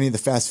like, any of the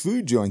fast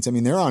food joints. I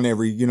mean, they're on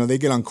they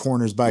get on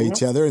corners by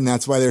each other and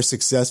that's why they're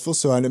successful.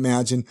 So I'd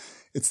imagine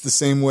it's the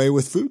same way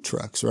with food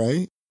trucks,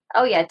 right?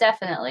 Oh yeah,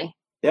 definitely.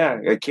 Yeah.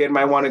 A kid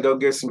might want to go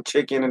get some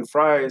chicken and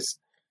fries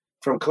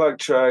from Cluck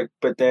truck,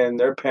 but then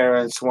their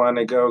parents want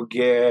to go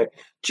get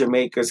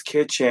Jamaica's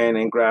Kitchen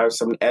and grab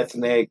some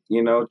ethnic,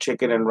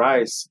 chicken and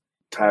rice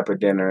type of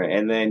dinner,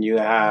 and then you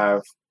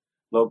have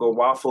local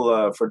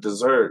waffle for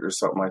dessert or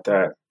something like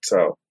that.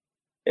 So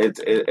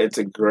it's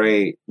a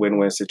great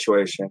win-win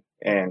situation,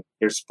 and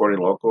you're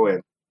supporting local,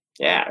 and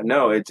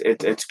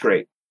it's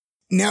great.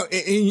 Now,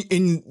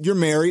 and you're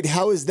married.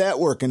 How is that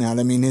working out?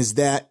 I mean, it's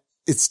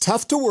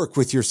tough to work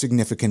with your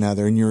significant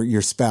other and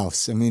your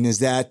spouse. I mean, has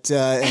that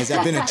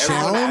been a challenge?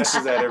 Everyone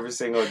asks that every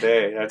single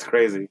day. That's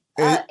crazy.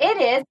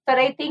 It is, but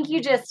I think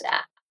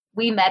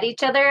we met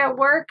each other at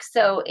work,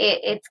 so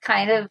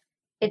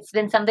it's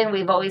been something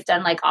we've always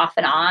done like off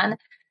and on.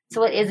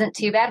 So it isn't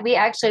too bad. We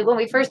actually, when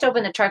we first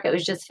opened the truck, it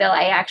was just Phill.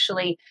 I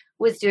actually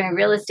was doing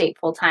real estate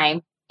full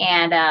time,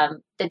 and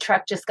the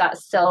truck just got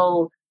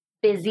so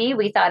busy.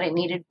 We thought it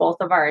needed both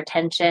of our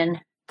attention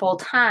full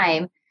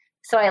time.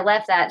 So I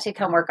left that to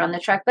come work on the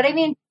truck. But I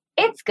mean,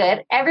 it's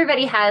good.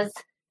 Everybody I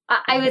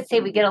would say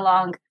we get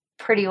along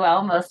pretty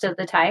well most of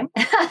the time.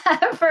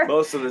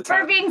 Most of the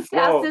time. For being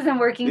spouses and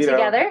working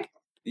together.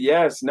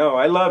 Yes, no,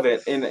 I love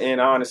it.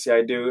 And honestly,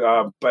 I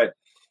do. But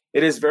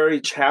it is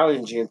very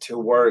challenging to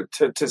work,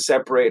 to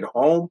separate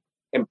home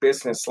and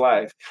business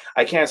life.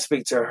 I can't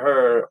speak to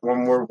her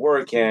when we're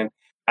working.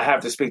 I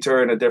have to speak to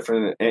her in a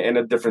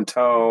different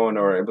tone,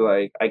 or be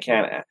like, I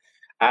can't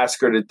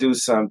ask her to do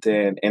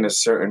something in a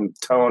certain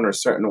tone or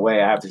certain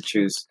way. I have to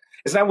choose.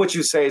 It's not what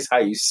you say, it's how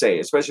you say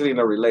it, especially in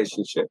a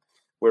relationship.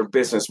 We're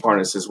business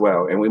partners as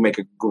well, and we make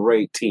a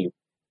great team.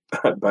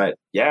 But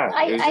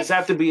yeah, you just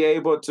have to be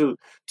able to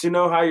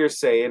know how you're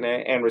saying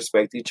it and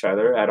respect each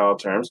other at all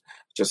terms,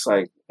 just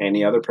like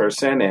any other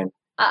person. And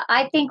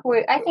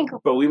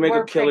but we make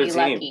a killer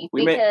team.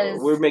 We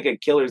make a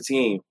killer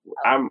team.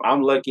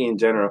 I'm lucky in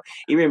general.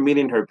 Even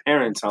meeting her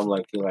parents, I'm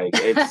lucky. Like,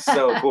 it's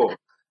so cool.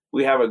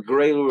 We have a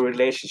great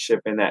relationship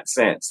in that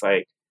sense.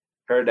 Like,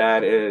 her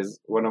dad is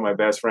one of my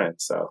best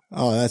friends. So.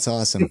 Oh, that's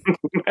awesome.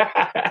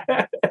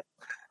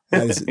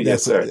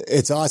 Yes, sir.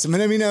 It's awesome.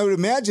 And I mean, I would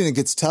imagine it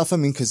gets tough. I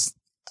mean, because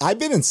I've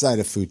been inside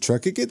a food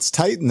truck. It gets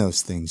tight in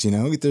those things,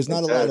 There's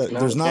not a lot of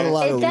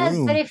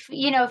room. But if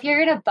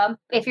you're gonna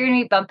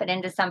be bumping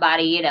into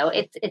somebody,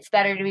 it's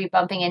better to be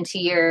bumping into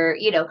your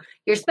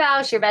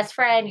spouse, your best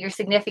friend, your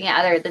significant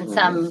other than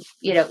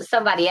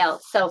somebody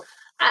else. So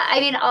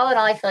I mean, all in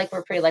all, I feel like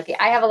we're pretty lucky.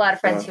 I have a lot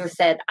of friends who have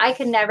said, I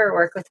could never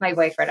work with my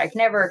boyfriend. I could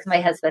never work with my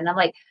husband. I'm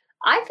like,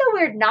 I feel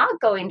weird not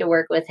going to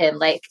work with him.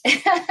 Like,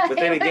 but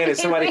then again, if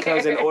somebody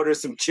comes and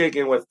orders some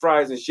chicken with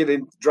fries and she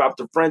didn't drop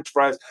the French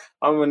fries,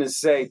 I'm going to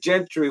say,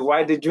 Gentry,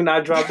 why did you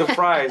not drop the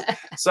fries?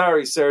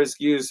 Sorry, sir.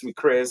 Excuse me,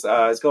 Chris.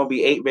 It's going to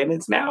be 8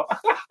 minutes now.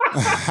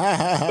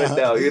 But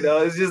no,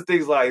 it's just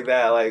things like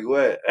that. Like,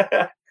 what?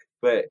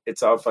 But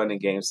it's all fun and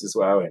games as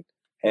well. And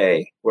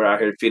hey, we're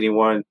out here feeding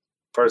one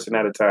person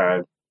at a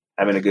time,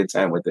 having a good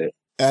time with it.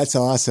 That's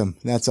awesome.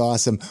 That's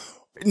awesome.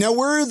 Now,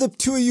 where are the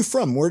two of you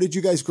from? Where did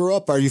you guys grow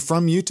up? Are you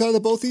from Utah, the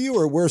both of you,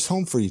 or where's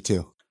home for you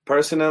two?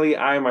 Personally,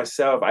 I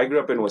grew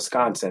up in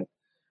Wisconsin.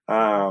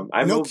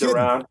 I moved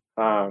around.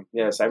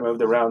 Yes, I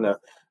moved around.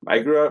 I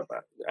grew up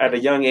at a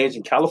young age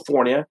in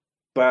California,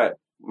 but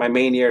my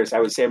main years, I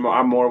would say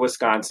I'm more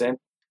Wisconsin.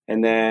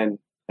 And then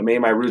I made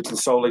my roots in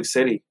Salt Lake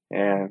City.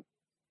 And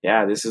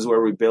yeah, this is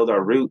where we build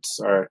our roots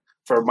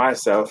for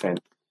myself.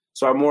 And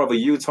so I'm more of a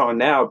Utah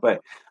now,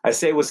 but I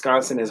say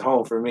Wisconsin is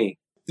home for me.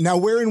 Now,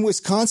 where in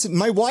Wisconsin?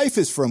 My wife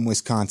is from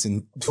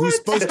Wisconsin. Who's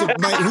supposed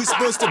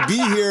to be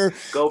here?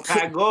 Go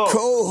Pack Go!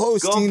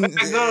 Co-hosting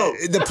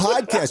the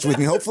podcast with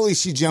me. Hopefully,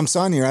 she jumps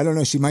on here. I don't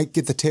know. She might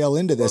get the tail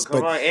into this.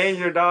 Come on, and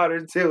your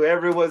daughter too.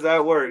 Everyone's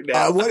at work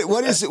now.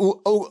 What is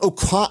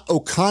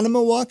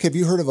Oconomowoc? Have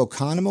you heard of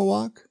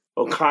Oconomowoc?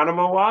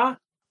 Oconomowoc?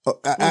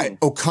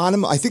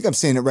 Oconomo. I think I'm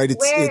saying it right.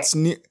 It's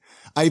near.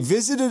 I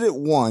visited it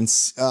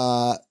once.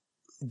 I'm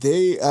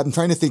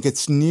trying to think.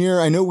 It's near.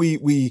 I know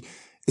we.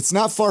 It's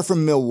not far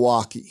from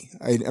Milwaukee.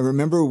 I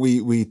remember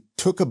we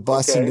took a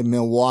bus into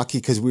Milwaukee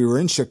because we were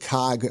in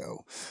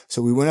Chicago.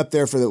 So we went up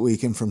there for the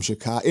weekend from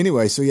Chicago.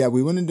 Anyway, so yeah,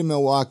 we went into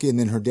Milwaukee and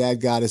then her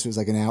dad got us. It was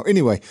like an hour.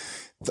 Anyway,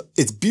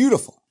 it's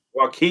beautiful.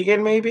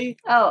 Waukegan, maybe?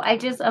 Oh,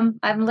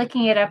 I'm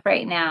looking it up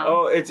right now.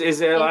 Oh,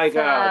 is it like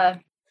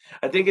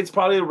I think it's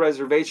probably a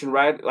reservation,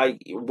 right?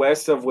 Like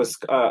west of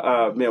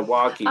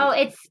Milwaukee. Oh,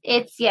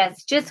 it's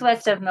yes, just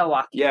west of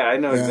Milwaukee. Yeah, I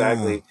know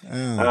exactly.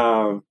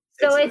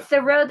 So it's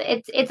the road.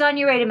 It's on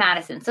your way to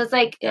Madison. So it's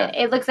like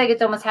it looks like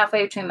it's almost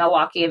halfway between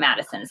Milwaukee and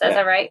Madison. Is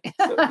that right?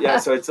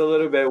 So it's a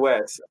little bit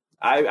west.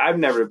 I've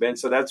never been,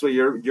 so that's where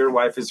your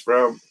wife is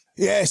from.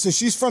 Yeah, so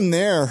she's from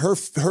there. Her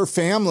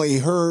family,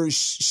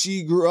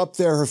 she grew up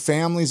there. Her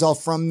family's all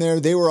from there.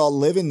 They were all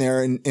living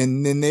there, and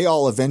then they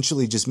all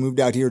eventually just moved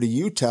out here to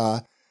Utah.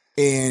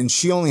 And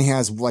she only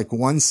has like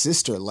one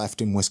sister left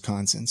in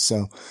Wisconsin.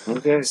 So,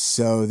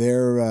 so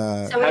they're,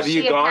 so is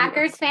she a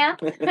Packers fan?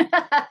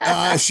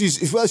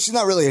 she's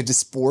not really into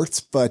sports,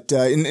 but,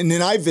 and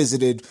then I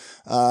visited,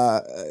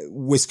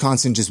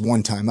 Wisconsin just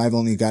one time. I've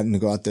only gotten to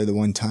go out there the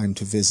one time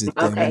to visit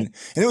them. And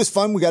it was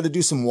fun. We got to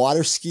do some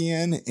water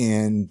skiing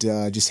and,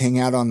 just hang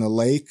out on the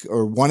lake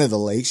or one of the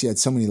lakes. You had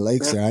so many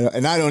lakes there.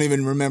 I don't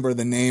even remember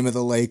the name of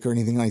the lake or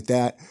anything like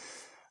that.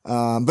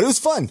 But it was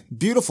fun.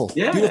 Beautiful.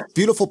 Yeah.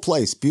 Beautiful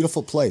place.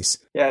 Beautiful place.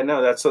 Yeah,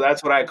 no, that's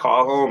what I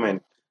call home. And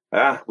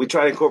we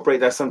try to incorporate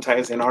that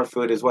sometimes in our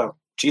food as well.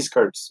 Cheese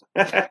curds.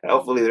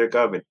 Hopefully they're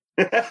coming.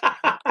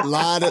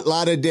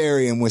 lot of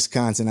dairy in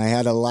Wisconsin. I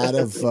had a lot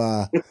of,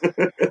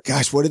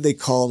 gosh, what did they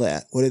call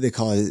that? What did they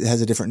call it? It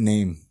has a different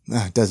name.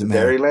 It doesn't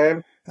matter.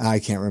 Dairyland? I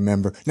can't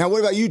remember. Now, what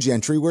about you,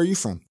 Gentry? Where are you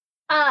from?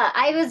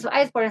 I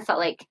was born in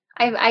Salt Lake.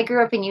 I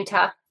grew up in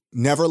Utah.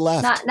 Never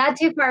left. Not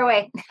too far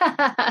away.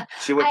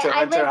 She went to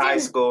Hunter High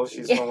School.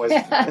 She's from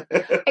West. I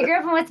grew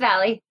up in West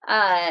Valley.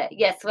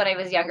 Yes, when I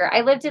was younger. I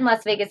lived in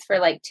Las Vegas for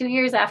like 2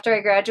 years after I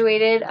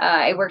graduated.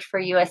 I worked for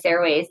U.S.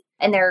 Airways,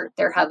 and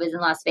their hub is in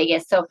Las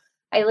Vegas. So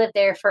I lived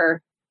there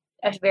for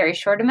a very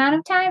short amount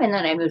of time, and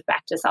then I moved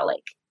back to Salt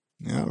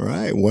Lake. All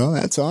right. Well,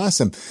 that's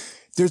awesome.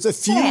 There's a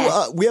few,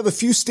 we have a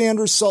few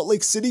standard Salt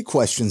Lake City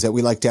questions that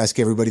we like to ask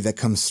everybody that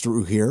comes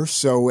through here.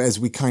 So as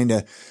we kind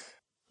of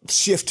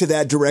shift to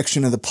that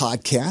direction of the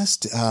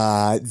podcast,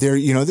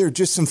 there are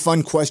just some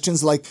fun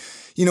questions like,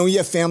 you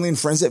have family and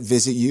friends that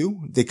visit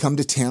you. They come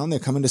to town, they're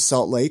coming to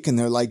Salt Lake and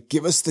they're like,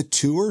 give us the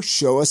tour,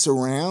 show us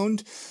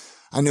around.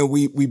 I know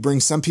we bring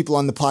some people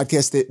on the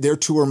podcast that their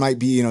tour might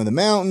be, the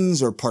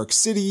mountains or Park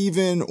City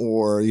even,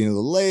 or, the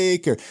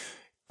lake, or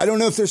I don't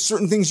know if there's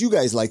certain things you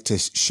guys like to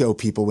show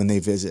people when they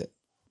visit.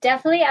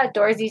 Definitely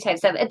outdoorsy type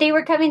stuff. If they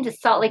were coming to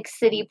Salt Lake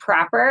City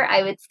proper,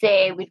 I would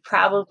say we'd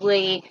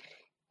probably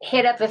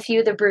hit up a few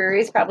of the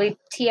breweries, probably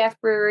TF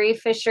Brewery,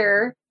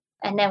 Fisher,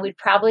 and then we'd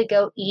probably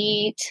go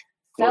eat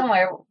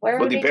somewhere.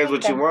 Well, depends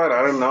what you want.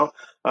 I don't know.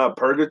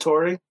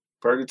 Purgatory.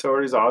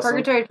 Purgatory is awesome.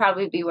 Purgatory would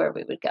probably be where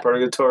we would go.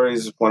 Purgatory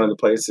is one of the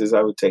places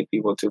I would take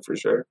people to for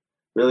sure.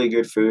 Really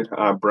good food.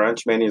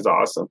 Brunch menu is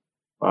awesome.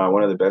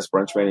 One of the best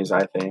brunch menus,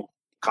 I think.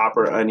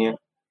 Copper Onion,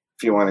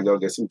 if you want to go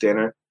get some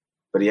dinner.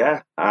 But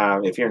yeah,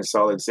 if you're in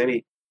Salt Lake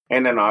City,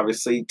 and then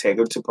obviously take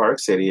them to Park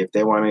City if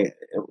they want to.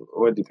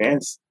 Well, it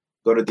depends.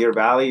 Go to Deer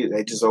Valley.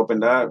 They just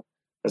opened up.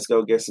 Let's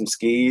go get some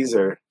skis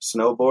or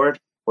snowboard.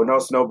 Well, no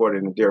snowboarding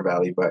in Deer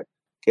Valley, but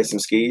get some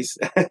skis.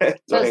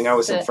 Go hang out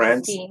with some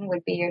friends. Skiing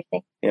would be your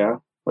thing. Yeah,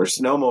 or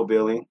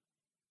snowmobiling.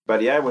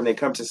 But yeah, when they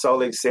come to Salt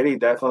Lake City,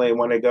 definitely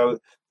want to go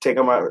pick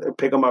them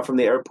up from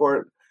the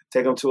airport,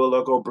 take them to a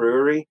local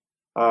brewery,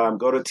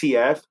 go to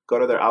TF, go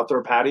to their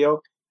outdoor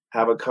patio,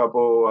 have a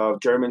couple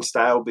of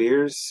German-style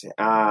beers,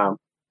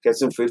 get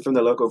some food from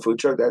the local food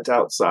truck that's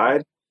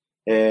outside.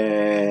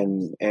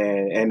 And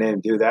then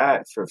do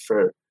that for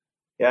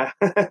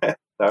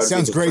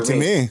sounds great to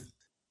me.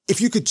 If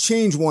you could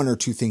change one or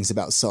two things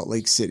about Salt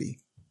Lake City,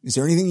 is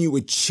there anything you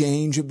would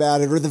change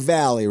about it, or the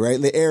valley,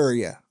 right? The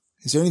area.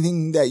 Is there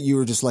anything that you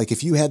were just like,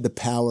 if you had the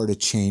power to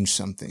change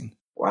something?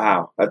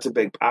 Wow, that's a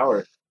big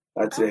power.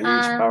 That's a huge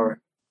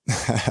power.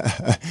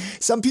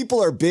 Some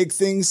people are big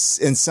things,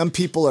 and some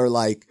people are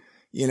like,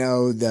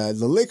 the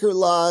liquor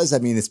laws. I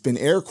mean, it's been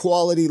air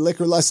quality,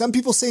 liquor laws. Some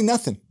people say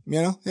nothing,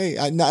 hey,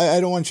 I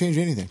don't want to change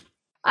anything.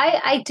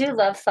 I do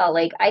love Salt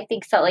Lake. I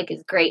think Salt Lake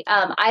is great.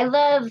 I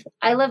love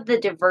the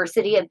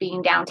diversity of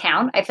being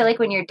downtown. I feel like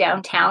when you're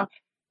downtown,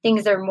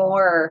 things are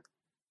more,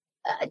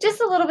 just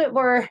a little bit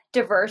more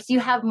diverse. You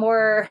have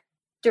more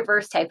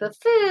diverse type of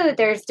food.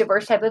 There's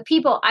diverse type of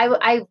people.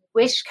 I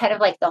wish kind of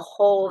like the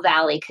whole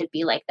valley could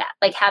be like that,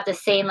 like have the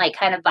same like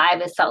kind of vibe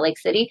as Salt Lake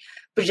City,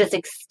 but just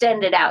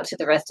extend it out to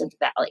the rest of the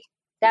valley.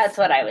 That's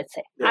what I would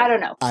say. Yeah. I don't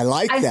know. I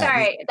like I'm that.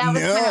 Sorry. That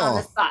was kind of on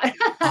the spot.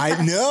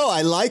 I know.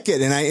 I like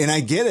it. And I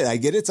get it. I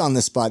get it's on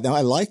the spot. Now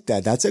I like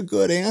that. That's a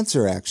good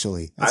answer,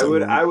 actually. I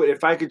would,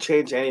 if I could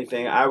change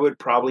anything, I would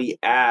probably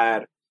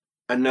add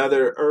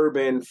another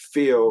urban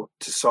feel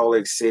to Salt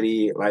Lake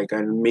City, like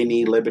a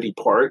mini Liberty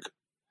Park,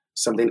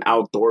 something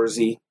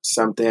outdoorsy,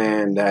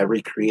 something that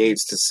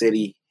recreates the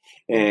city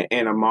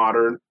in a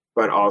modern,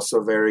 but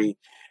also very,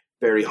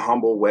 very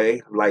humble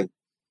way, like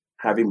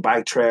having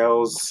bike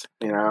trails,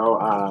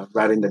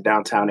 right in the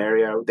downtown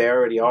area. They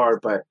already are,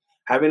 but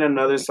having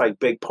another like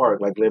big park,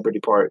 like Liberty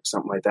Park,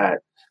 something like that,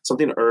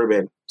 something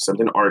urban,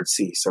 something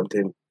artsy,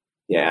 something,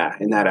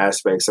 in that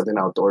aspect, something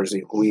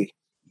outdoorsy.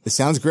 It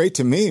sounds great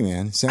to me,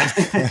 man. Sounds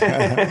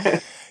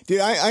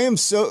dude,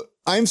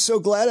 I'm so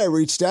glad I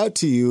reached out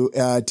to you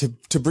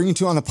to bring you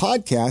two on the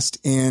podcast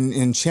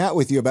and chat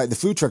with you about the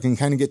food truck and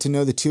kind of get to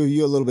know the two of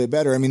you a little bit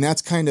better. I mean,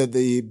 that's kind of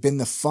been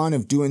the fun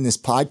of doing this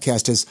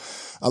podcast is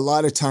a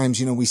lot of times,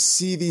 you know, we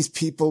see these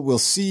people, we'll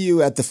see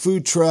you at the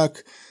food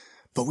truck,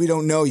 but we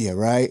don't know you,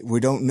 right? We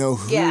don't know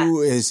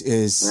who is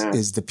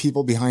the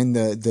people behind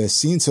the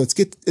scene. So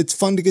it's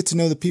fun to get to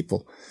know the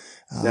people.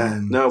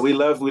 No, we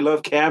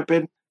love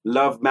camping,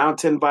 love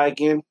mountain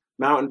biking.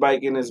 Mountain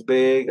biking is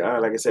big.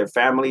 Like I said,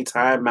 family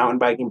time, mountain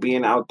biking,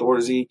 being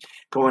outdoorsy,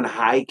 going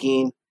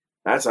hiking.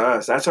 That's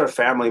us. That's our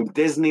family.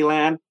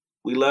 Disneyland.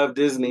 We love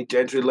Disney.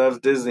 Gentry loves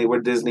Disney. We're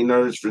Disney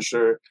nerds for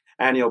sure.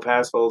 Annual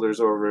pass holders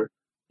over.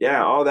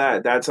 Yeah, all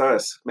that. That's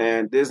us,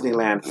 man.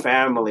 Disneyland,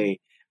 family,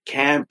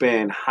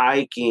 camping,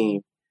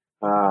 hiking,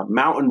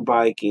 mountain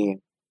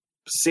biking,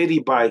 city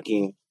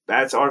biking.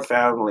 That's our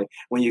family.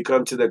 When you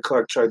come to the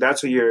Cluck truck,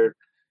 that's what you're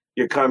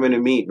coming to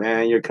meet,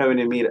 man. You're coming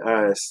to meet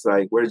us.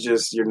 Like, we're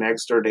just your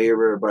next door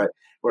neighbor, but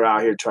we're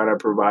out here trying to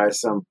provide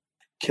some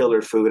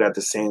killer food at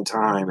the same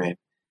time and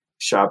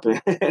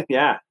shopping.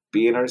 Yeah,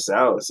 being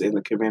ourselves in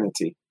the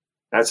community.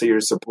 That's who you're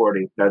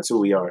supporting. That's who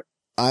we are.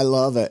 I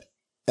love it.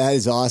 That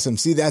is awesome.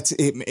 See,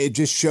 it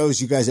just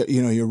shows you guys that,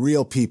 you know, you're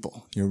real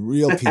people. You're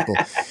real people.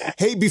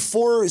 Hey,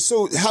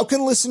 so how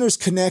can listeners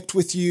connect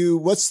with you?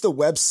 What's the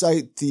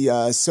website,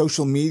 the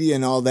social media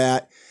and all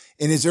that?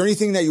 And is there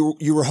anything that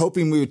you were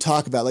hoping we would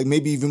talk about, like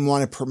maybe even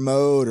want to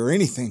promote or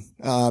anything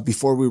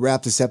before we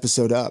wrap this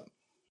episode up?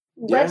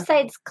 Yeah.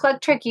 Website's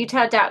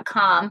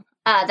clucktruckutah.com.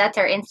 That's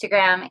our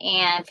Instagram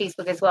and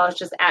Facebook as well. It's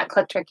just at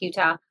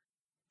clucktruckutah.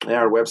 Yeah,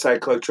 our website,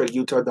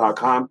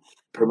 clucktruckutah.com.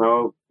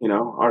 Promote, you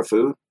know, our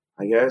food,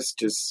 I guess.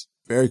 Just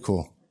very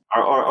cool.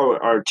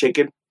 Our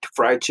chicken,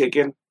 fried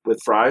chicken with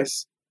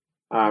fries,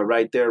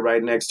 right there,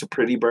 right next to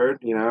Pretty Bird.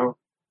 You know,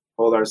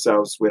 hold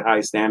ourselves with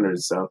high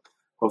standards. So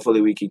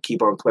hopefully we can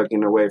keep on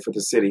clucking away for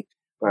the city.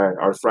 But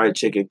our fried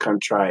chicken, come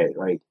try it.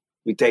 Like,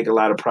 we take a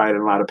lot of pride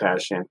and a lot of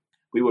passion.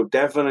 We will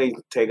definitely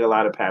take a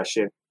lot of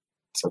passion.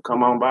 So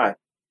come on by,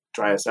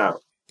 try us out.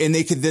 And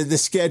they could the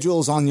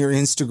schedules on your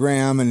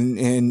Instagram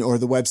and or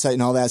the website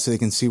and all that, so they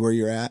can see where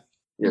you're at.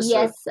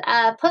 Yes.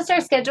 Post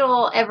our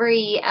schedule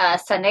every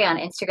Sunday on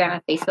Instagram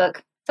and Facebook.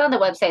 It's on the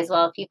website as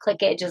well. If you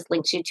click it, it just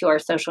links you to our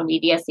social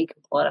media, so you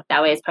can pull it up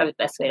that way. It's probably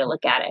the best way to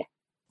look at it.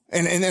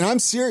 And I'm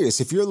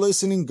serious. If you're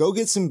listening, go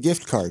get some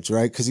gift cards,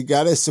 right? Because you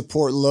got to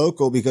support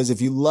local, because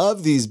if you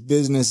love these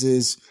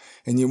businesses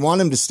and you want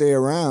them to stay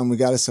around, we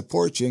got to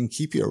support you and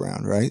keep you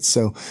around, right?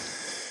 So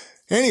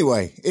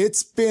anyway,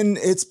 it's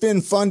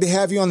been fun to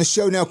have you on the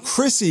show. Now,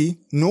 Chrissy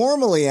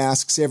normally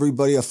asks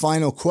everybody a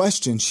final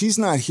question. She's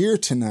not here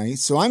tonight,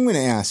 so I'm going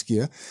to ask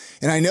you.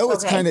 And I know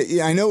it's kind of,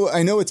 I know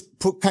it's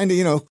kind of,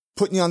 you know,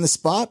 putting you on the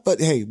spot,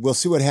 but hey, we'll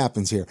see what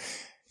happens here.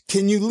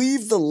 Can you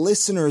leave the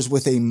listeners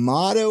with a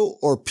motto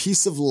or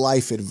piece of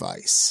life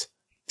advice?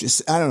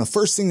 Just, I don't know,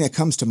 first thing that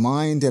comes to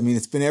mind. I mean,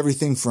 it's been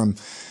everything from,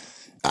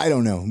 I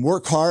don't know,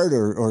 work hard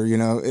or you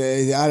know,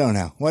 I don't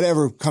know,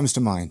 whatever comes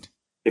to mind.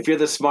 If you're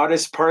the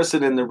smartest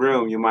person in the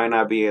room, you might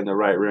not be in the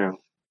right room.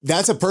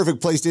 That's a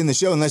perfect place to end the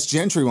show, unless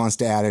Gentry wants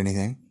to add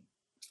anything.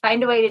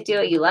 Find a way to do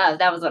what you love.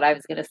 That was what I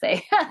was going to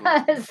say.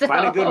 So.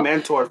 Find a good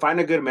mentor. Find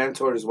a good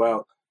mentor as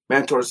well.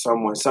 Mentor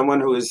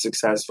someone who is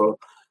successful.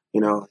 You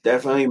know,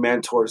 definitely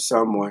mentor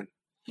someone.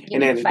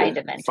 And then find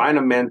a mentor. Find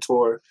a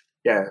mentor.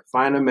 Yeah,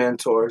 find a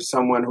mentor,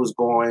 someone who's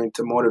going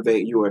to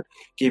motivate you and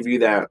give you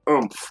that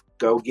oomph.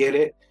 Go get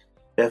it.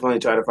 Definitely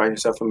try to find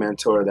yourself a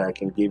mentor that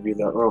can give you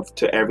the oomph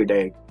to every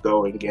day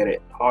go and get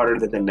it harder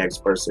than the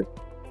next person.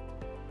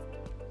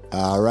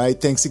 All right.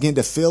 Thanks again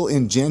to Phill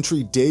and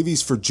Gentry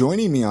Davies for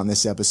joining me on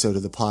this episode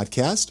of the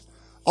podcast.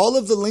 All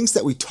of the links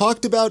that we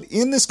talked about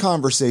in this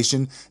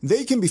conversation,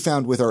 they can be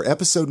found with our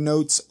episode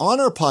notes on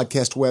our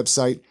podcast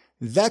website.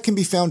 That can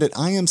be found at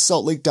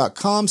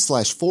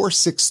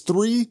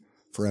iamsaltlake.com/463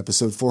 for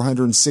episode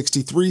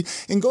 463.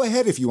 And go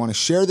ahead, if you want to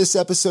share this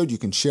episode, you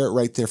can share it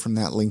right there from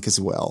that link as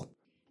well.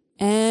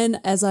 And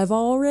as I've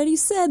already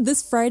said,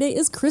 this Friday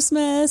is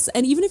Christmas.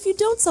 And even if you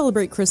don't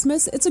celebrate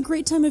Christmas, it's a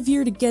great time of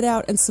year to get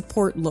out and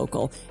support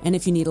local. And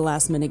if you need a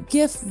last minute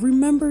gift,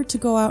 remember to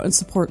go out and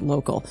support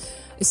local.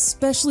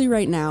 Especially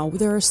right now,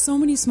 there are so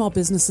many small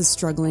businesses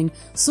struggling,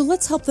 so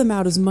let's help them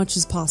out as much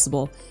as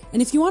possible.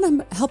 And if you want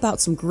to help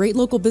out some great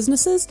local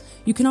businesses,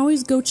 you can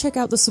always go check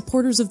out the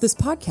supporters of this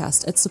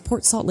podcast at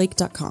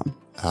supportsaltlake.com.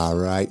 All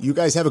right. You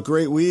guys have a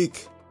great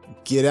week.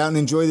 Get out and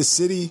enjoy the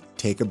city.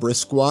 Take a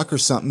brisk walk or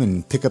something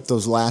and pick up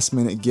those last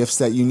minute gifts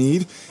that you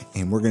need.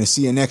 And we're going to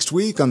see you next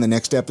week on the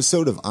next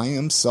episode of I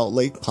Am Salt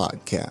Lake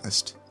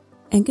Podcast.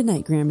 And good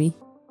night, Grammy.